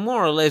 They can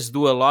more or less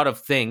do a lot of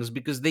things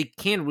because they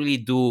can't really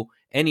do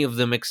any of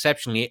them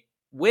exceptionally,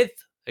 with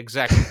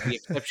exactly the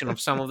exception of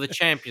some of the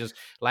champions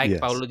like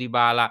Paulo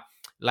Dybala,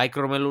 like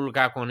Romelu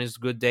Lukaku on his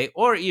good day,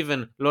 or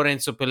even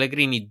Lorenzo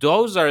Pellegrini.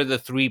 Those are the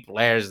three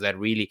players that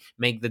really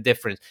make the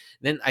difference.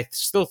 Then I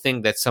still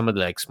think that somebody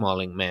like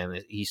Smalling, man,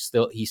 he's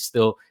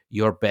still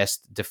your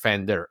best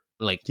defender.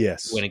 Like when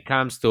Yes. it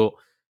comes to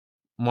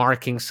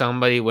marking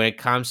somebody, when it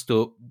comes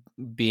to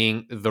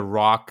being the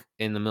rock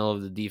in the middle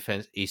of the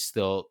defense, he's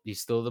still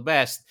the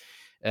best.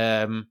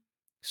 Um,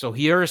 so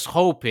here's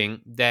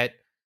hoping that,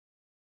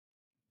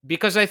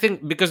 because I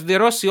think, because De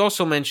Rossi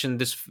also mentioned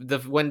this,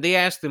 when they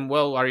asked him,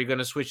 well, are you going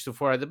to switch to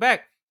four at the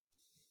back?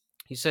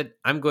 He said,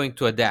 I'm going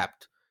to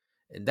adapt.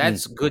 Mm.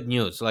 That's good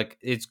news. Like,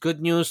 it's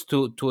good news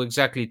to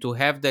exactly to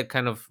have that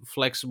kind of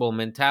flexible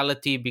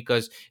mentality,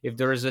 because if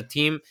there is a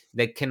team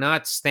that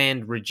cannot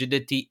stand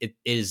rigidity, it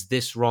is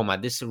this Roma.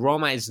 This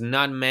Roma is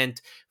not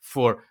meant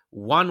for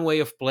one way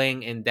of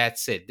playing and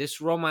that's it. This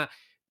Roma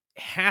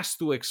has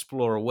to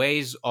explore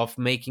ways of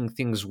making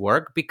things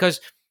work, because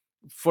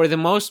for the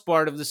most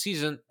part of the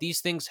season,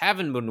 these things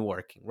haven't been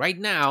working. Right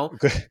now,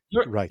 Okay.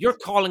 you're Right. you're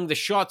calling the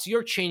shots,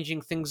 you're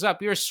changing things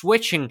up, you're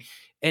switching,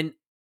 and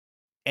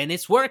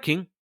it's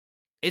working.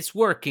 It's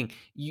working.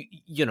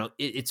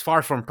 It's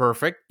far from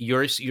perfect.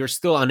 You're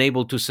still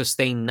unable to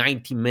sustain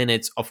 90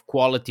 minutes of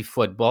quality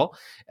football.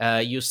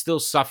 You still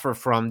suffer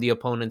from the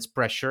opponent's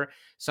pressure.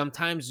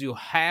 Sometimes you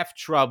have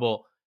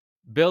trouble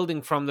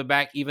building from the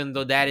back, even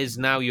though that is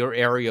now your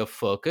area of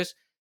focus.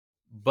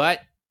 But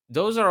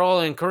those are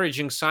all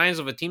encouraging signs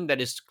of a team that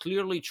is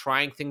clearly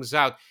trying things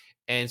out.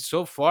 And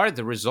so far,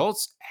 the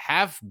results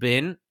have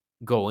been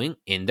going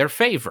in their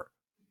favor.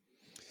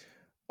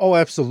 Oh,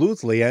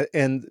 absolutely.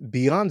 And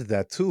beyond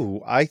that,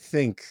 too, I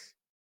think,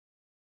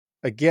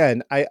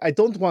 again, I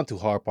don't want to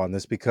harp on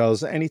this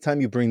because anytime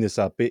you bring this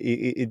up,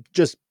 it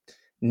just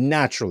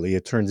naturally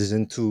it turns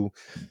into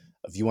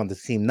a view on the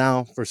team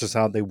now versus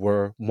how they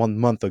were 1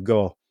 month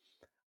ago.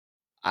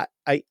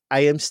 I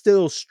am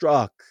still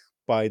struck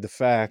by the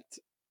fact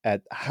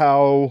at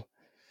how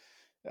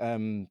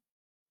um,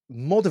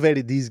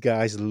 motivated these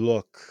guys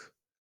look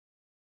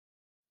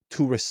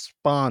to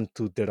respond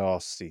to De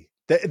Rossi.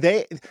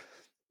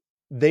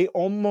 They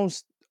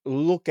almost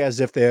look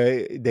as if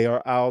they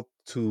are out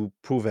to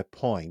prove a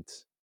point.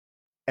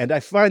 And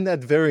I find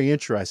that very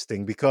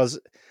interesting because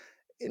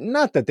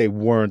not that they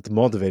weren't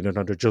motivated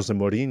under Jose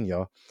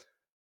Mourinho,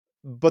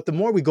 but the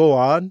more we go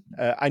on,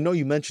 I know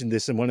you mentioned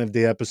this in one of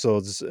the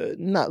episodes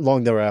not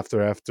long thereafter,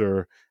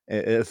 after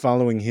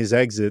following his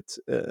exit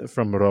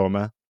from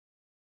Roma.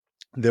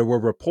 There were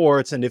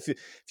reports, and if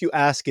you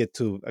ask it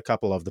to a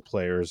couple of the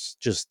players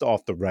just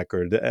off the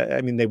record,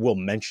 I mean, they will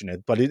mention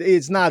it, but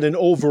it's not an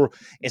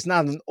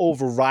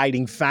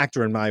overriding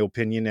factor in my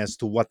opinion as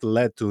to what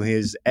led to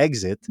his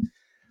exit.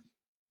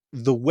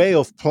 The way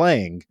of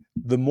playing,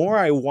 the more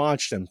I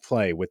watched them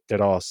play with De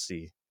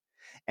Rossi,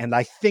 and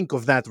I think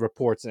of that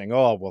report saying,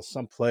 "Oh, well,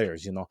 some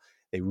players,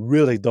 they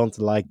really don't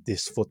like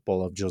this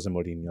football of Jose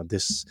Mourinho,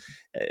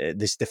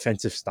 this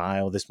defensive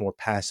style, this more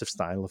passive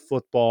style of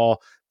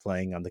football,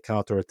 playing on the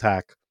counter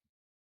attack."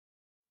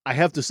 I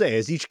have to say,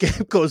 as each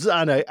game goes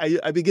on,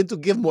 I begin to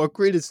give more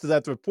credence to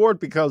that report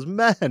because,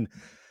 man,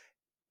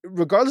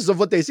 regardless of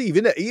what they see,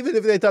 even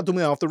if they talk to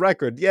me off the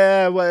record,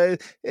 yeah, well,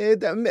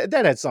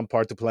 that had some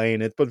part to play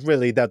in it, but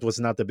really that was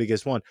not the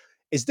biggest one.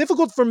 It's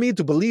difficult for me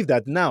to believe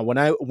that now when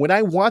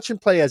I watch him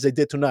play as I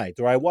did tonight,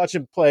 or I watch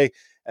him play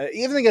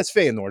even against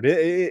Feyenoord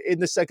in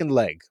the second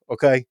leg,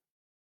 okay,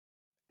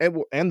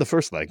 and the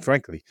first leg,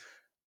 frankly,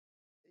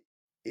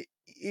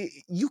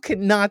 you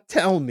cannot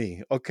tell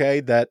me, okay,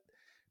 that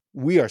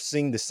we are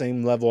seeing the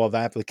same level of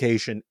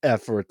application,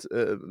 effort,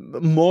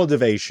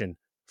 motivation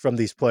from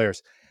these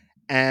players.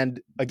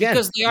 And again,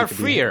 Because they we are could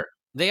be freer.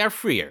 They are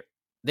freer.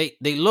 They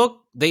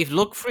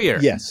look freer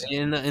yes,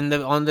 in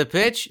the on the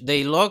pitch.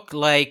 They look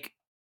like,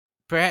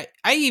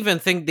 I even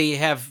think they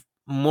have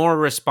more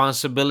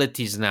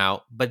responsibilities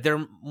now, but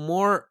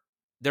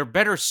they're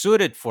better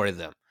suited for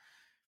them.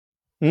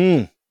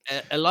 mm,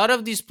 A lot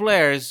of these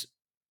players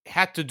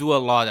had to do a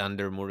lot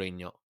under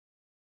Mourinho.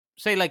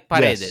 Say like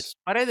yes, Paredes.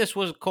 Paredes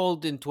was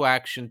called into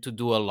action to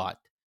do a lot,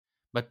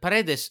 but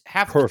Paredes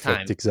half the perfect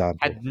time example.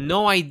 had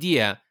no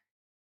idea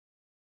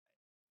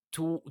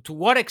to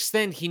what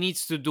extent he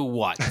needs to do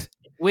what.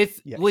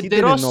 With Yeah, he with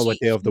De didn't know what Rossi,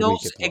 day he of the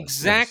week knows it was. Yes.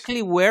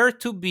 exactly where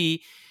to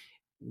be,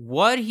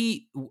 what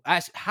he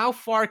as how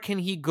far can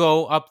he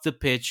go up the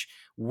pitch,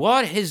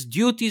 what his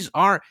duties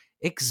are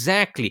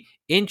exactly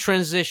in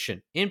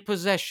transition, in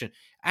possession.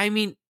 I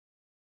mean,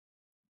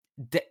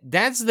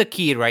 that's the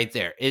key right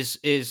there. Is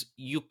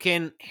you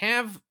can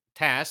have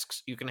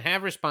tasks, you can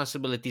have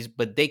responsibilities,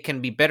 but they can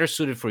be better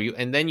suited for you,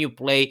 and then you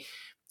play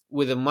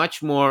with a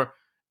much more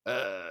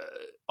uh,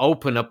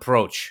 open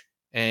approach,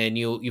 and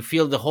you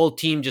feel the whole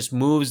team just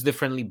moves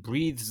differently,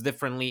 breathes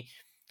differently.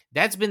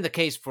 That's been the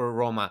case for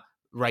Roma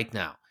right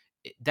now.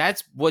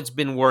 That's what's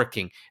been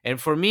working. And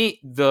for me,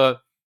 the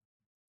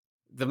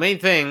main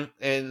thing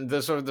and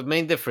the sort of the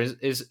main difference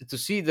is to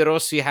see De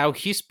Rossi how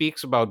he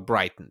speaks about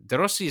Brighton. De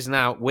Rossi is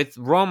now, with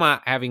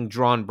Roma having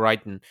drawn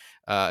Brighton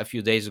a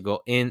few days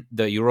ago in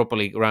the Europa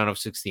League round of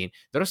 16.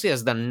 De Rossi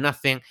has done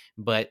nothing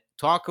but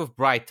talk of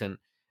Brighton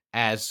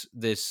as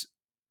this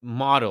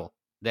model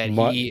that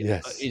he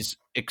Yes. is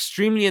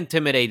extremely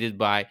intimidated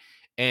by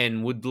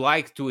and would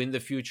like to in the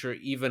future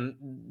even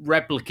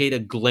replicate a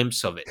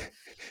glimpse of it.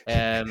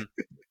 Um,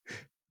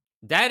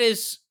 that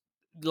is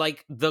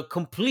like the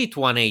complete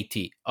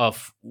 180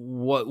 of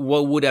what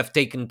would have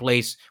taken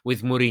place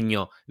with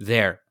Mourinho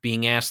there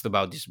being asked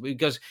about this,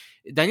 because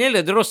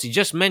Daniele De Rossi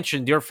just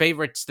mentioned your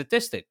favorite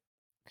statistic.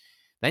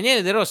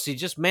 Daniele De Rossi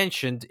just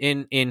mentioned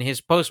in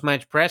his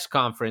post-match press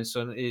conference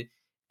on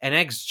an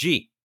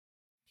XG.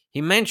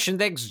 He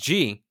mentioned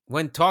XG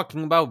when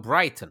talking about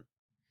Brighton.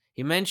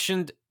 He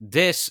mentioned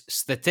this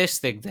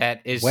statistic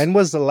that is, When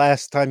was the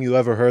last time you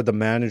ever heard the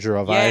manager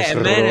of yeah, AS a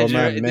Roma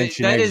manager.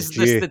 mention That is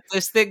the XG?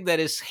 statistic that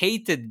is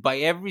hated by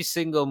every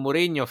single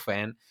Mourinho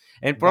fan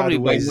and By probably the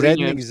by way,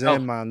 Mourinho Zednik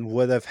himself. Zeman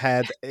would have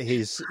had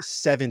his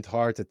seventh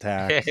heart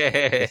attack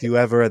if you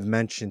ever had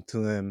mentioned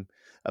to him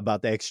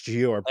about the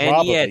XG, or And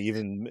yet, probably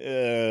even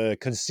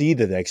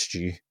conceded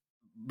XG.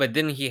 but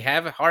didn't he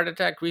have a heart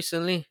attack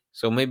recently?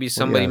 So maybe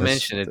Well, somebody yeah,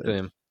 mentioned it to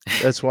him.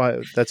 that's why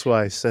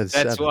I said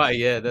That's why, seventh.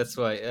 yeah, that's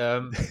why.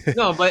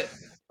 No, but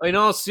in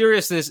all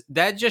seriousness,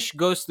 that just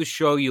goes to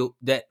show you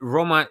that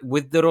Roma,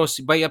 with De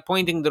Rossi, by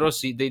appointing De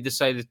Rossi, they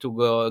decided to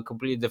go a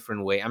completely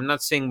different way. I'm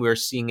not saying we're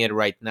seeing it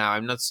right now.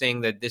 I'm not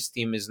saying that this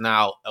team is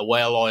now a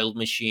well-oiled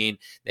machine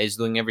that is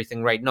doing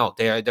everything right. No,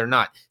 they're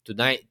not.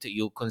 Tonight,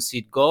 you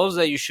concede goals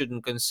that you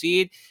shouldn't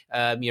concede.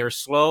 You're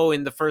slow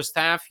in the first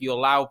half. You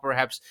allow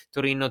perhaps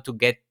Torino to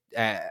get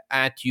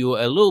at you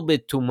a little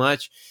bit too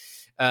much.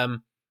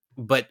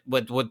 But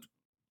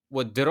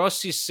what De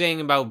Rossi is saying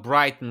about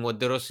Brighton, what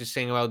De Rossi is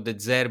saying about the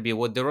Zerbi,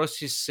 what De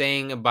Rossi is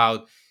saying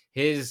about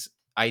his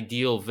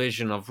ideal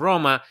vision of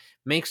Roma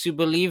makes you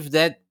believe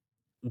that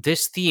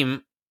this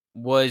team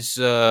was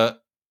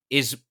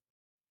is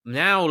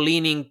now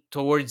leaning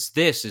towards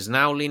this, is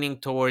now leaning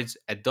towards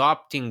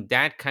adopting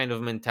that kind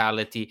of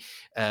mentality,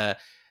 a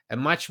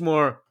much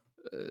more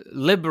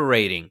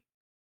liberating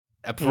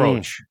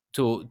Mm, approach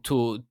to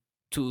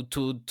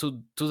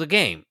the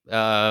game.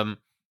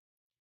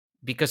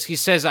 Because he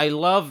says, I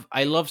love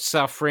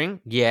suffering.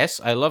 Yes,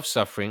 I love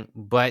suffering,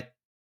 but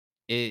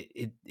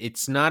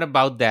it's not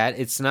about that.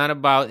 It's not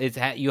about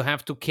it. You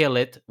have to kill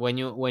it when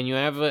you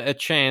have a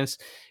chance.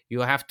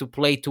 You have to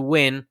play to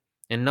win,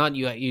 and not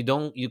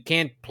you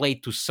can't play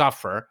to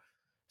suffer.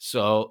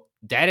 So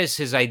that is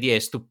his idea: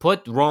 is to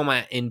put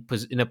Roma in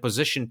a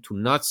position to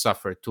not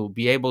suffer, to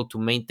be able to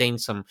maintain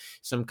some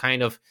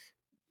kind of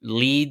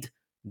lead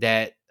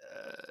that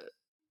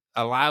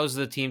allows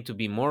the team to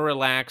be more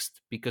relaxed,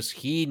 because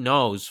he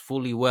knows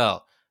fully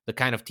well the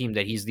kind of team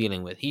that he's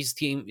dealing with. He's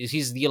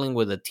dealing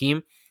with a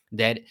team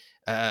that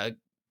uh,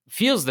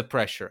 feels the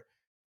pressure,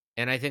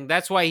 and I think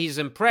that's why he's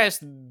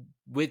impressed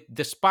with,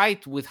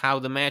 despite with how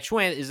the match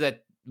went, is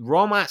that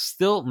Roma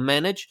still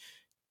managed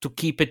to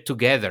keep it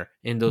together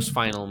in those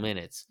final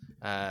minutes,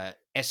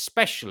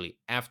 especially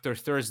after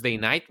Thursday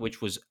night,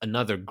 which was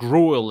another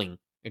grueling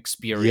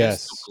experience,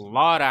 took yes. a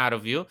lot out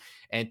of you.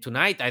 And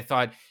tonight, I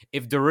thought,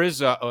 if there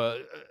is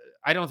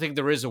I don't think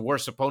there is a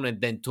worse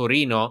opponent than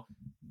Torino.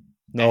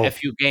 A No.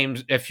 few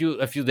games, a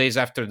few days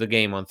after the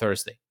game on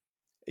Thursday.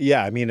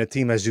 Yeah, I mean, a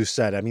team, as you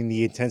said, I mean,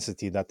 the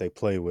intensity that they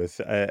play with.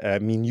 I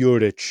mean,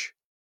 Juric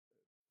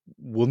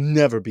will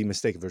never be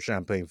mistaken for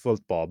champagne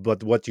football,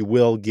 but what you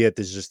will get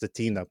is just a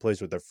team that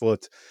plays with their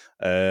foot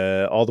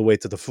all the way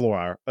to the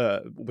floor,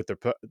 with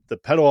the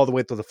pedal all the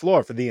way to the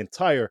floor for the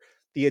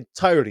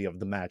entirety of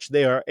the match.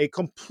 They are a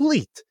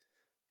complete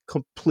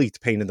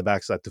pain in the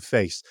backside to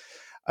face.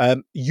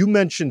 You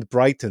mentioned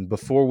Brighton.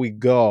 Before we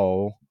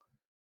go,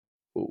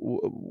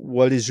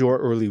 what is your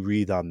early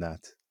read on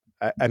that?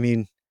 I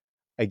mean,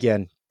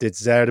 again, did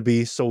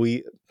Zerbi, so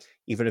we,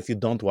 even if you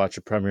don't watch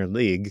the Premier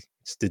League,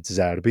 it's did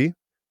Zerbi.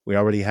 We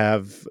already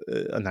have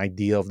an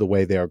idea of the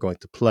way they are going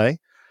to play.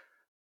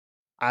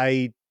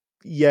 I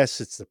Yes,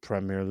 it's the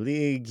Premier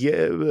League.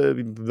 Yeah,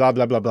 blah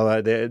blah blah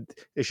blah. They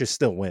should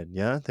still win.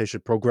 Yeah, they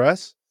should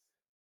progress.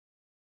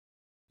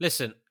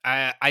 Listen,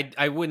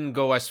 I wouldn't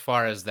go as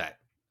far as that.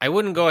 I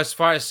wouldn't go as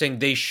far as saying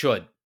they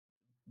should.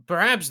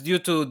 Perhaps due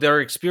to their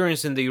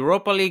experience in the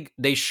Europa League,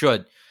 they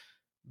should.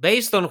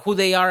 Based on who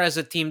they are as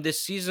a team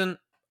this season,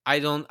 I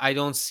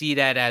don't see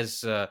that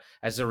as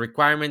a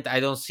requirement. I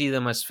don't see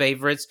them as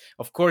favorites.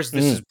 Of course,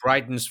 this is Mm,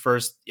 Brighton's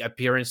first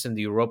appearance in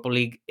the Europa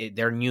League.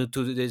 They're new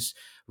to this.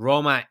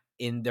 Roma,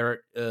 in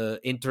their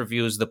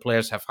interviews, the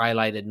players have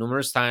highlighted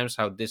numerous times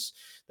how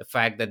the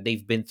fact that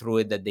they've been through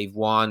it, that they've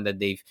won, that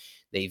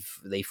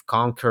they've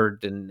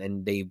conquered,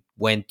 and they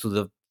went to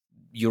the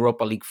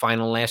Europa League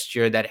final last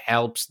year. That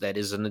helps. That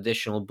is an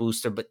additional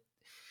booster. But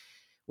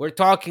we're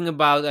talking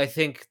about, I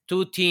think,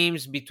 two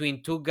teams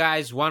between two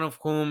guys, one of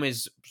whom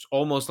is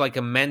almost like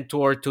a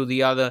mentor to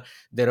the other.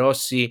 De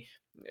Rossi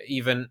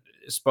even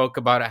spoke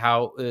about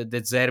how De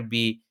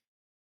Zerbi,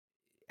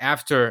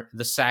 after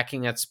the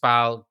sacking at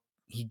Spal,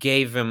 he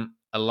gave him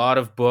a lot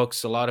of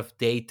books, a lot of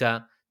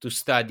data to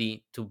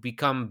study, to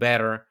become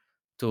better,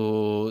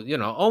 to,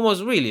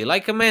 almost really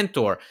like a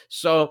mentor.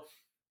 So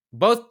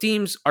both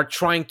teams are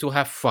trying to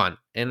have fun,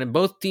 and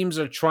both teams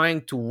are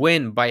trying to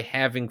win by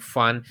having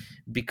fun,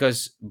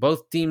 because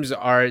both teams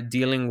are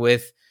dealing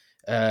with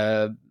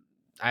uh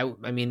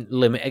I mean,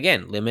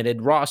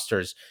 limited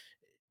rosters.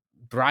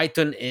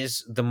 Brighton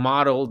is the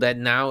model that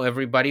now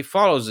everybody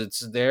follows. It's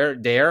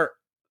they're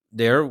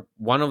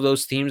one of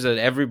those teams that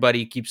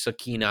everybody keeps a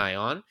keen eye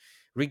on,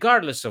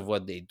 regardless of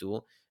what they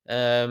do.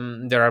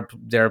 There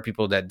are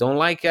people that don't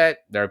like it.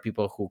 There are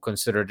people who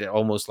consider it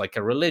almost like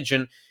a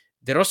religion.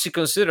 De Rossi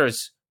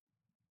considers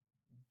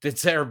the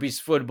Zerbi's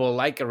football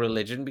like a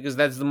religion, because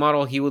that's the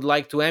model he would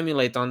like to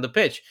emulate on the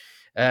pitch.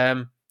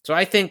 So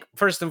I think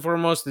first and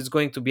foremost it's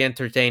going to be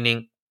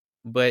entertaining,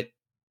 but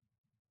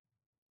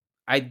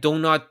I do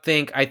not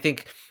think. I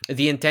think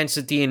the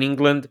intensity in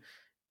England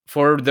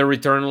for the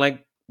return leg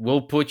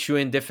will put you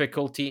in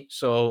difficulty.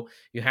 So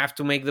you have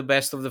to make the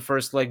best of the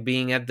first leg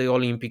being at the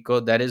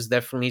Olimpico. That is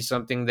definitely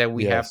something that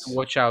we have to Yes.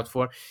 watch out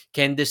for.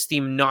 Can this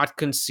team not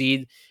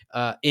concede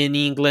in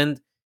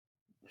England?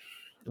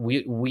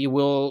 We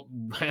will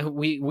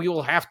we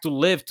will have to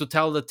live to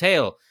tell the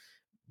tale.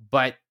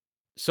 But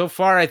so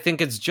far, I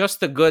think it's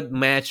just a good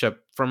matchup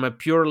from a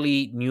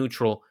purely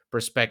neutral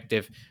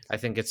perspective. I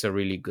think it's a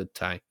really good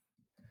tie.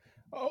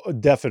 Oh,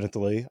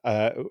 definitely.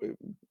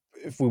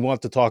 If we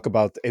want to talk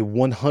about a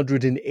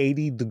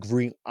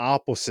 180-degree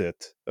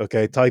opposite,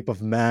 okay, type of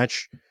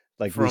match,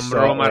 like we From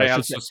saw, Roma or I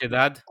Real should say,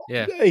 Sociedad,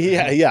 yeah.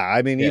 yeah.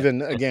 I mean, Yeah.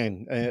 even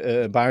again,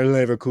 Bayer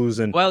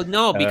Leverkusen. Well,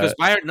 no, Uh, because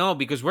Bayern, no,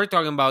 because we're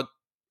talking about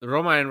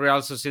Roma and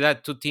Real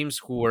Sociedad, two teams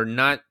who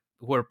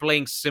are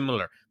playing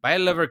similar.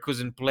 Bayern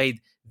Leverkusen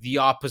played the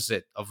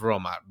opposite of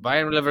Roma.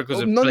 Bayern oh,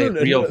 Leverkusen no, no, played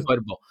no, real no,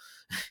 football.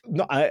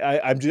 no.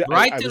 I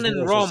Brighton was and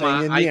more so saying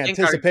Roma, in I the think,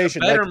 are a anticipation,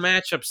 better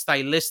like, matchup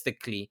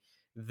stylistically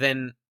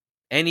than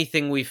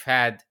anything we've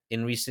had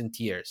in recent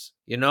years.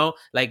 You know,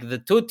 like the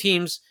two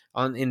teams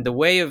on in the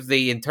way of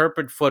they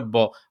interpret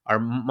football are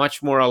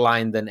much more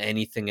aligned than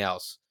anything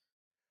else.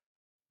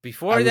 I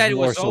Before was that, it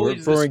more was so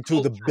always this referring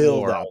to the culture build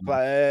war up.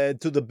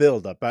 almost. To the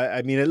build up.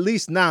 I mean, at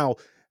least now,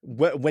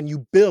 when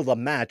you build a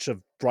match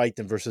of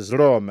Brighton versus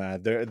Roma,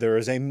 there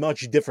is a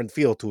much different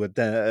feel to it.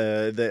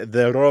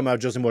 The Roma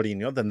of Jose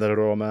Mourinho than the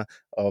Roma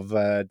of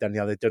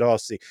Daniele De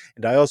Rossi.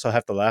 And I also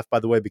have to laugh, by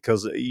the way,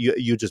 because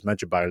you just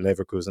mentioned Bayer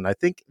Leverkusen. I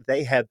think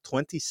they had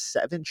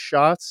 27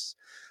 shots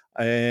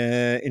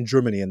in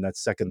Germany in that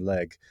second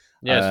leg.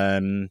 Yes.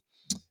 Um,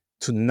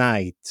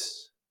 tonight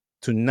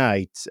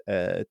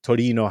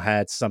Torino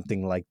had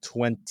something like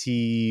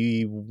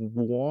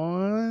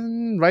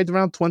 21, right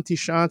around 20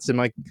 shots.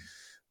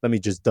 Let me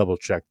just double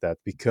check that,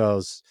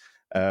 because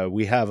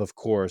we have, of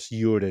course,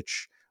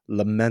 Juric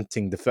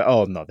lamenting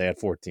oh no, they had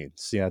 14.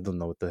 See, I don't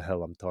know what the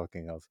hell I'm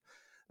talking of.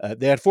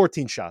 They had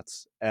 14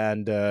 shots,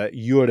 and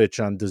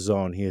Juric on the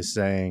zone, he is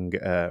saying,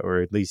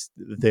 or at least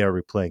they are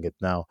replaying it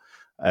now.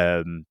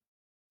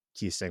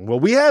 He's saying, well,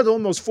 we had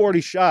almost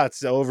 40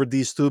 shots over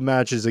these two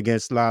matches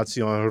against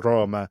Lazio and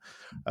Roma.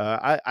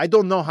 I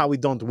don't know how we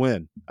don't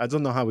win. I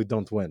don't know how we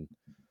don't win.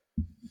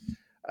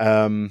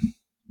 Um,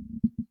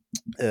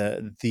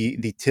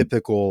 the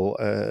typical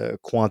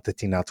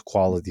quantity, not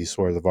quality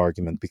sort of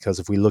argument, because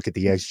if we look at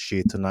the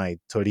XG tonight,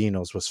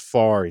 Torino's was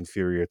far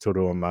inferior to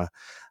Roma.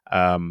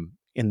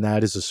 And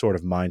that is a sort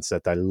of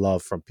mindset I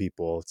love from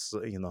people. It's,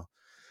 well,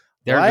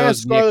 There I goes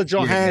asked the Scarlett XG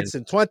again.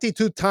 Johansson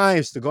 22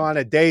 times to go on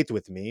a date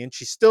with me, and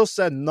she still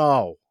said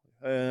no.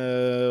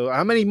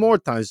 How many more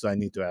times do I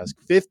need to ask?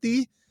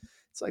 50?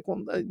 It's like,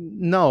 well,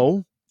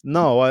 no,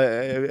 no.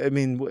 I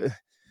mean,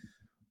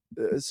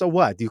 so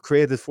what? You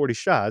created 40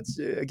 shots.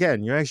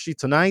 Again, you're actually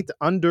tonight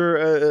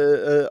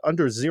under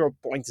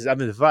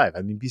 0.75.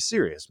 I mean, be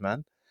serious,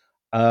 man.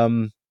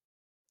 Um,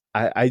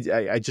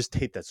 I just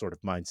hate that sort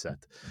of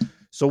mindset.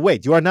 So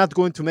wait, you are not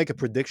going to make a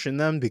prediction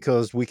then,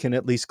 because we can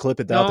at least clip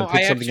it out No, and I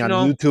put something actually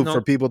on no, YouTube for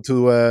no. people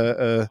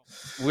to.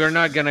 We're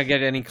not gonna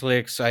get any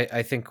clicks.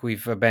 I think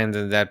we've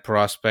abandoned that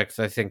prospect.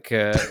 I think.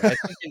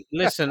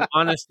 Listen,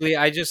 honestly,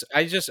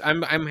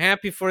 I'm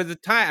happy for the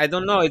tie. I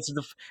don't know. It's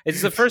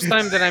the first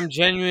time that I'm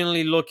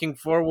genuinely looking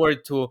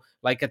forward to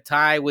like a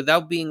tie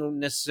without being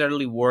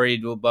necessarily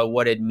worried about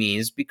what it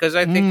means, because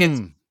I think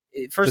it's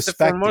the first and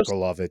foremost.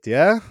 spectacle of it,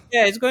 yeah.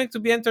 Yeah, it's going to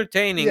be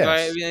entertaining.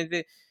 Yes,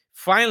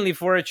 Finally,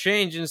 for a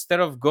change, instead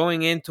of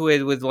going into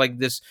it with like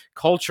this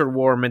culture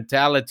war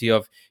mentality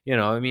of,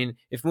 I mean,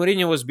 if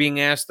Mourinho was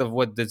being asked of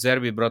what the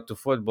Zerbi brought to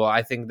football,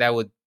 I think that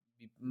would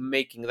be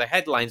making the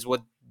headlines.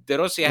 What De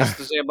Rossi has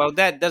to say about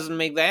that doesn't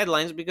make the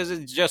headlines, because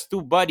it's just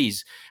two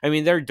buddies. I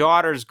mean, their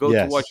daughters go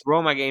to watch yes,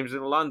 Roma games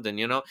in London.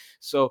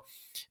 So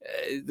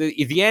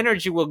the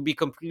energy will be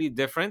completely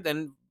different,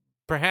 and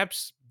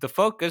perhaps the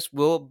focus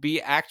will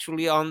be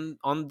actually on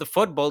the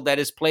football that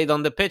is played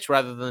on the pitch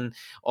rather than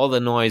all the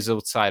noise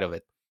outside of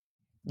it.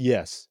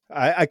 yes.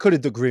 I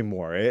couldn't agree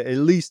more. At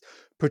least,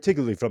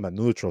 particularly from a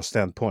neutral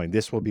standpoint,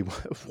 this will be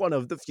one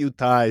of the few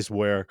ties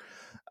where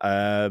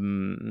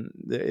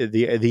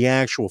the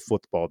actual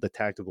football, the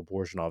tactical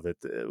portion of it,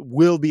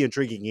 will be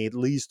intriguing, at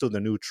least to the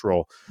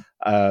neutral.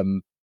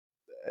 Um,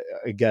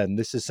 again,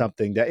 this is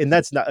something that, and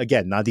that's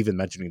not even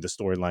mentioning the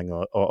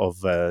storyline of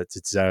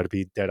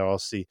Zerbi, De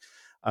Rossi.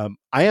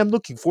 I am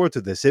looking forward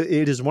to this.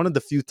 It is one of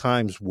the few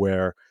times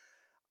where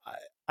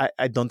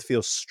I don't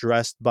feel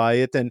stressed by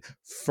it. And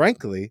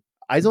frankly,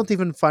 I don't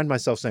even find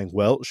myself saying,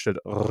 well, should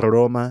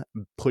Roma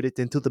put it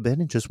into the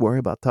bin and just worry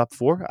about top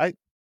four?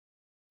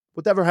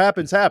 Whatever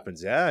happens,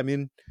 happens. Yeah. I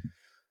mean,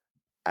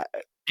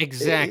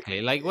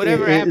 exactly. Like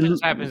whatever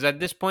happens, happens. At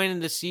this point in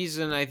the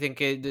season, I think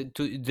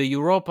the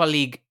Europa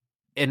League,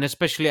 and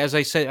especially as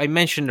I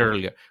mentioned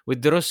earlier,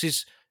 with De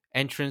Rossi's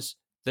entrance,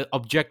 the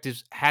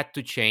objectives had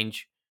to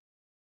change.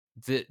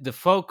 The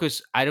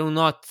focus, I do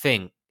not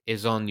think,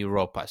 is on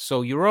Europa.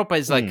 So Europa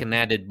is like an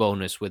added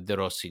bonus with De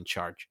Rossi in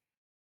charge.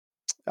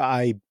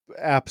 I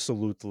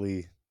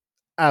absolutely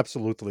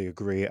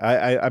agree.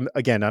 I'm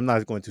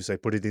not going to say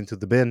put it into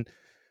the bin.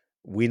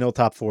 We know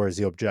top four is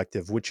the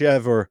objective.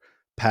 Whichever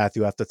path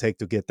you have to take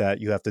to get that,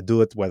 you have to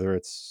do it, whether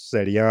it's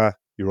Serie A,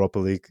 Europa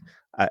League.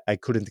 I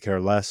couldn't care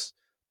less,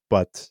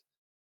 but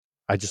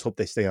I just hope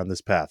they stay on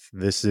this path.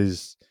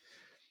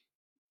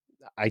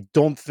 I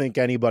don't think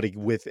anybody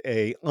with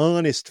a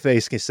honest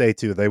face can say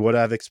to you they would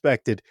have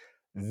expected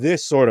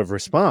this sort of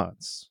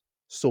response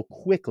so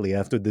quickly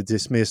after the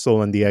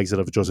dismissal and the exit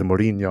of Jose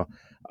Mourinho.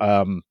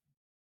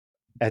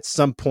 At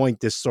some point,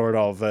 this sort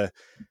of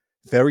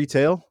fairy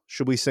tale,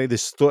 should we say,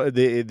 this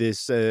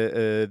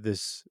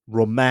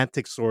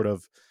romantic sort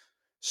of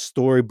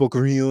storybook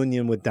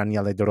reunion with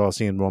Daniele De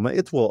Rossi in Roma,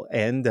 it will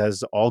end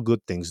as all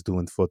good things do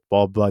in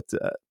football, but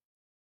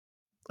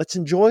let's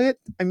enjoy it.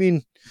 I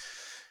mean,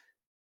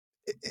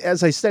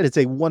 as I said, it's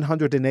a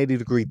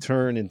 180-degree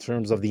turn in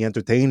terms of the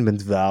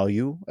entertainment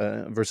value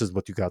versus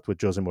what you got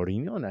with Jose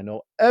Mourinho. And I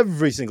know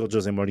every single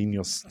Jose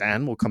Mourinho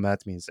stan will come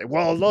at me and say,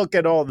 well, look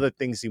at all the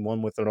things he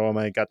won with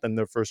Roma and got them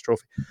their first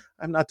trophy.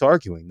 I'm not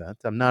arguing that.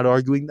 I'm not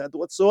arguing that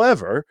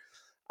whatsoever.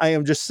 I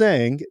am just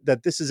saying that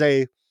it's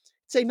a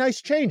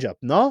nice change up,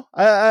 no?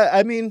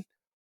 I mean,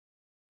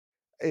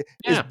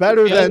 it's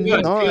better than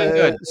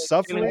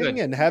suffering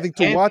and having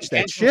to watch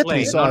that shit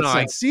we saw at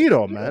San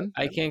Siro, man.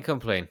 I can't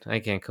complain.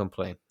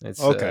 It's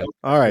okay.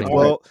 All right.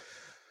 Well,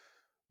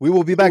 we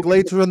will be back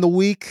later in the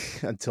week.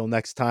 Until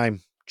next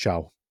time,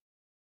 ciao.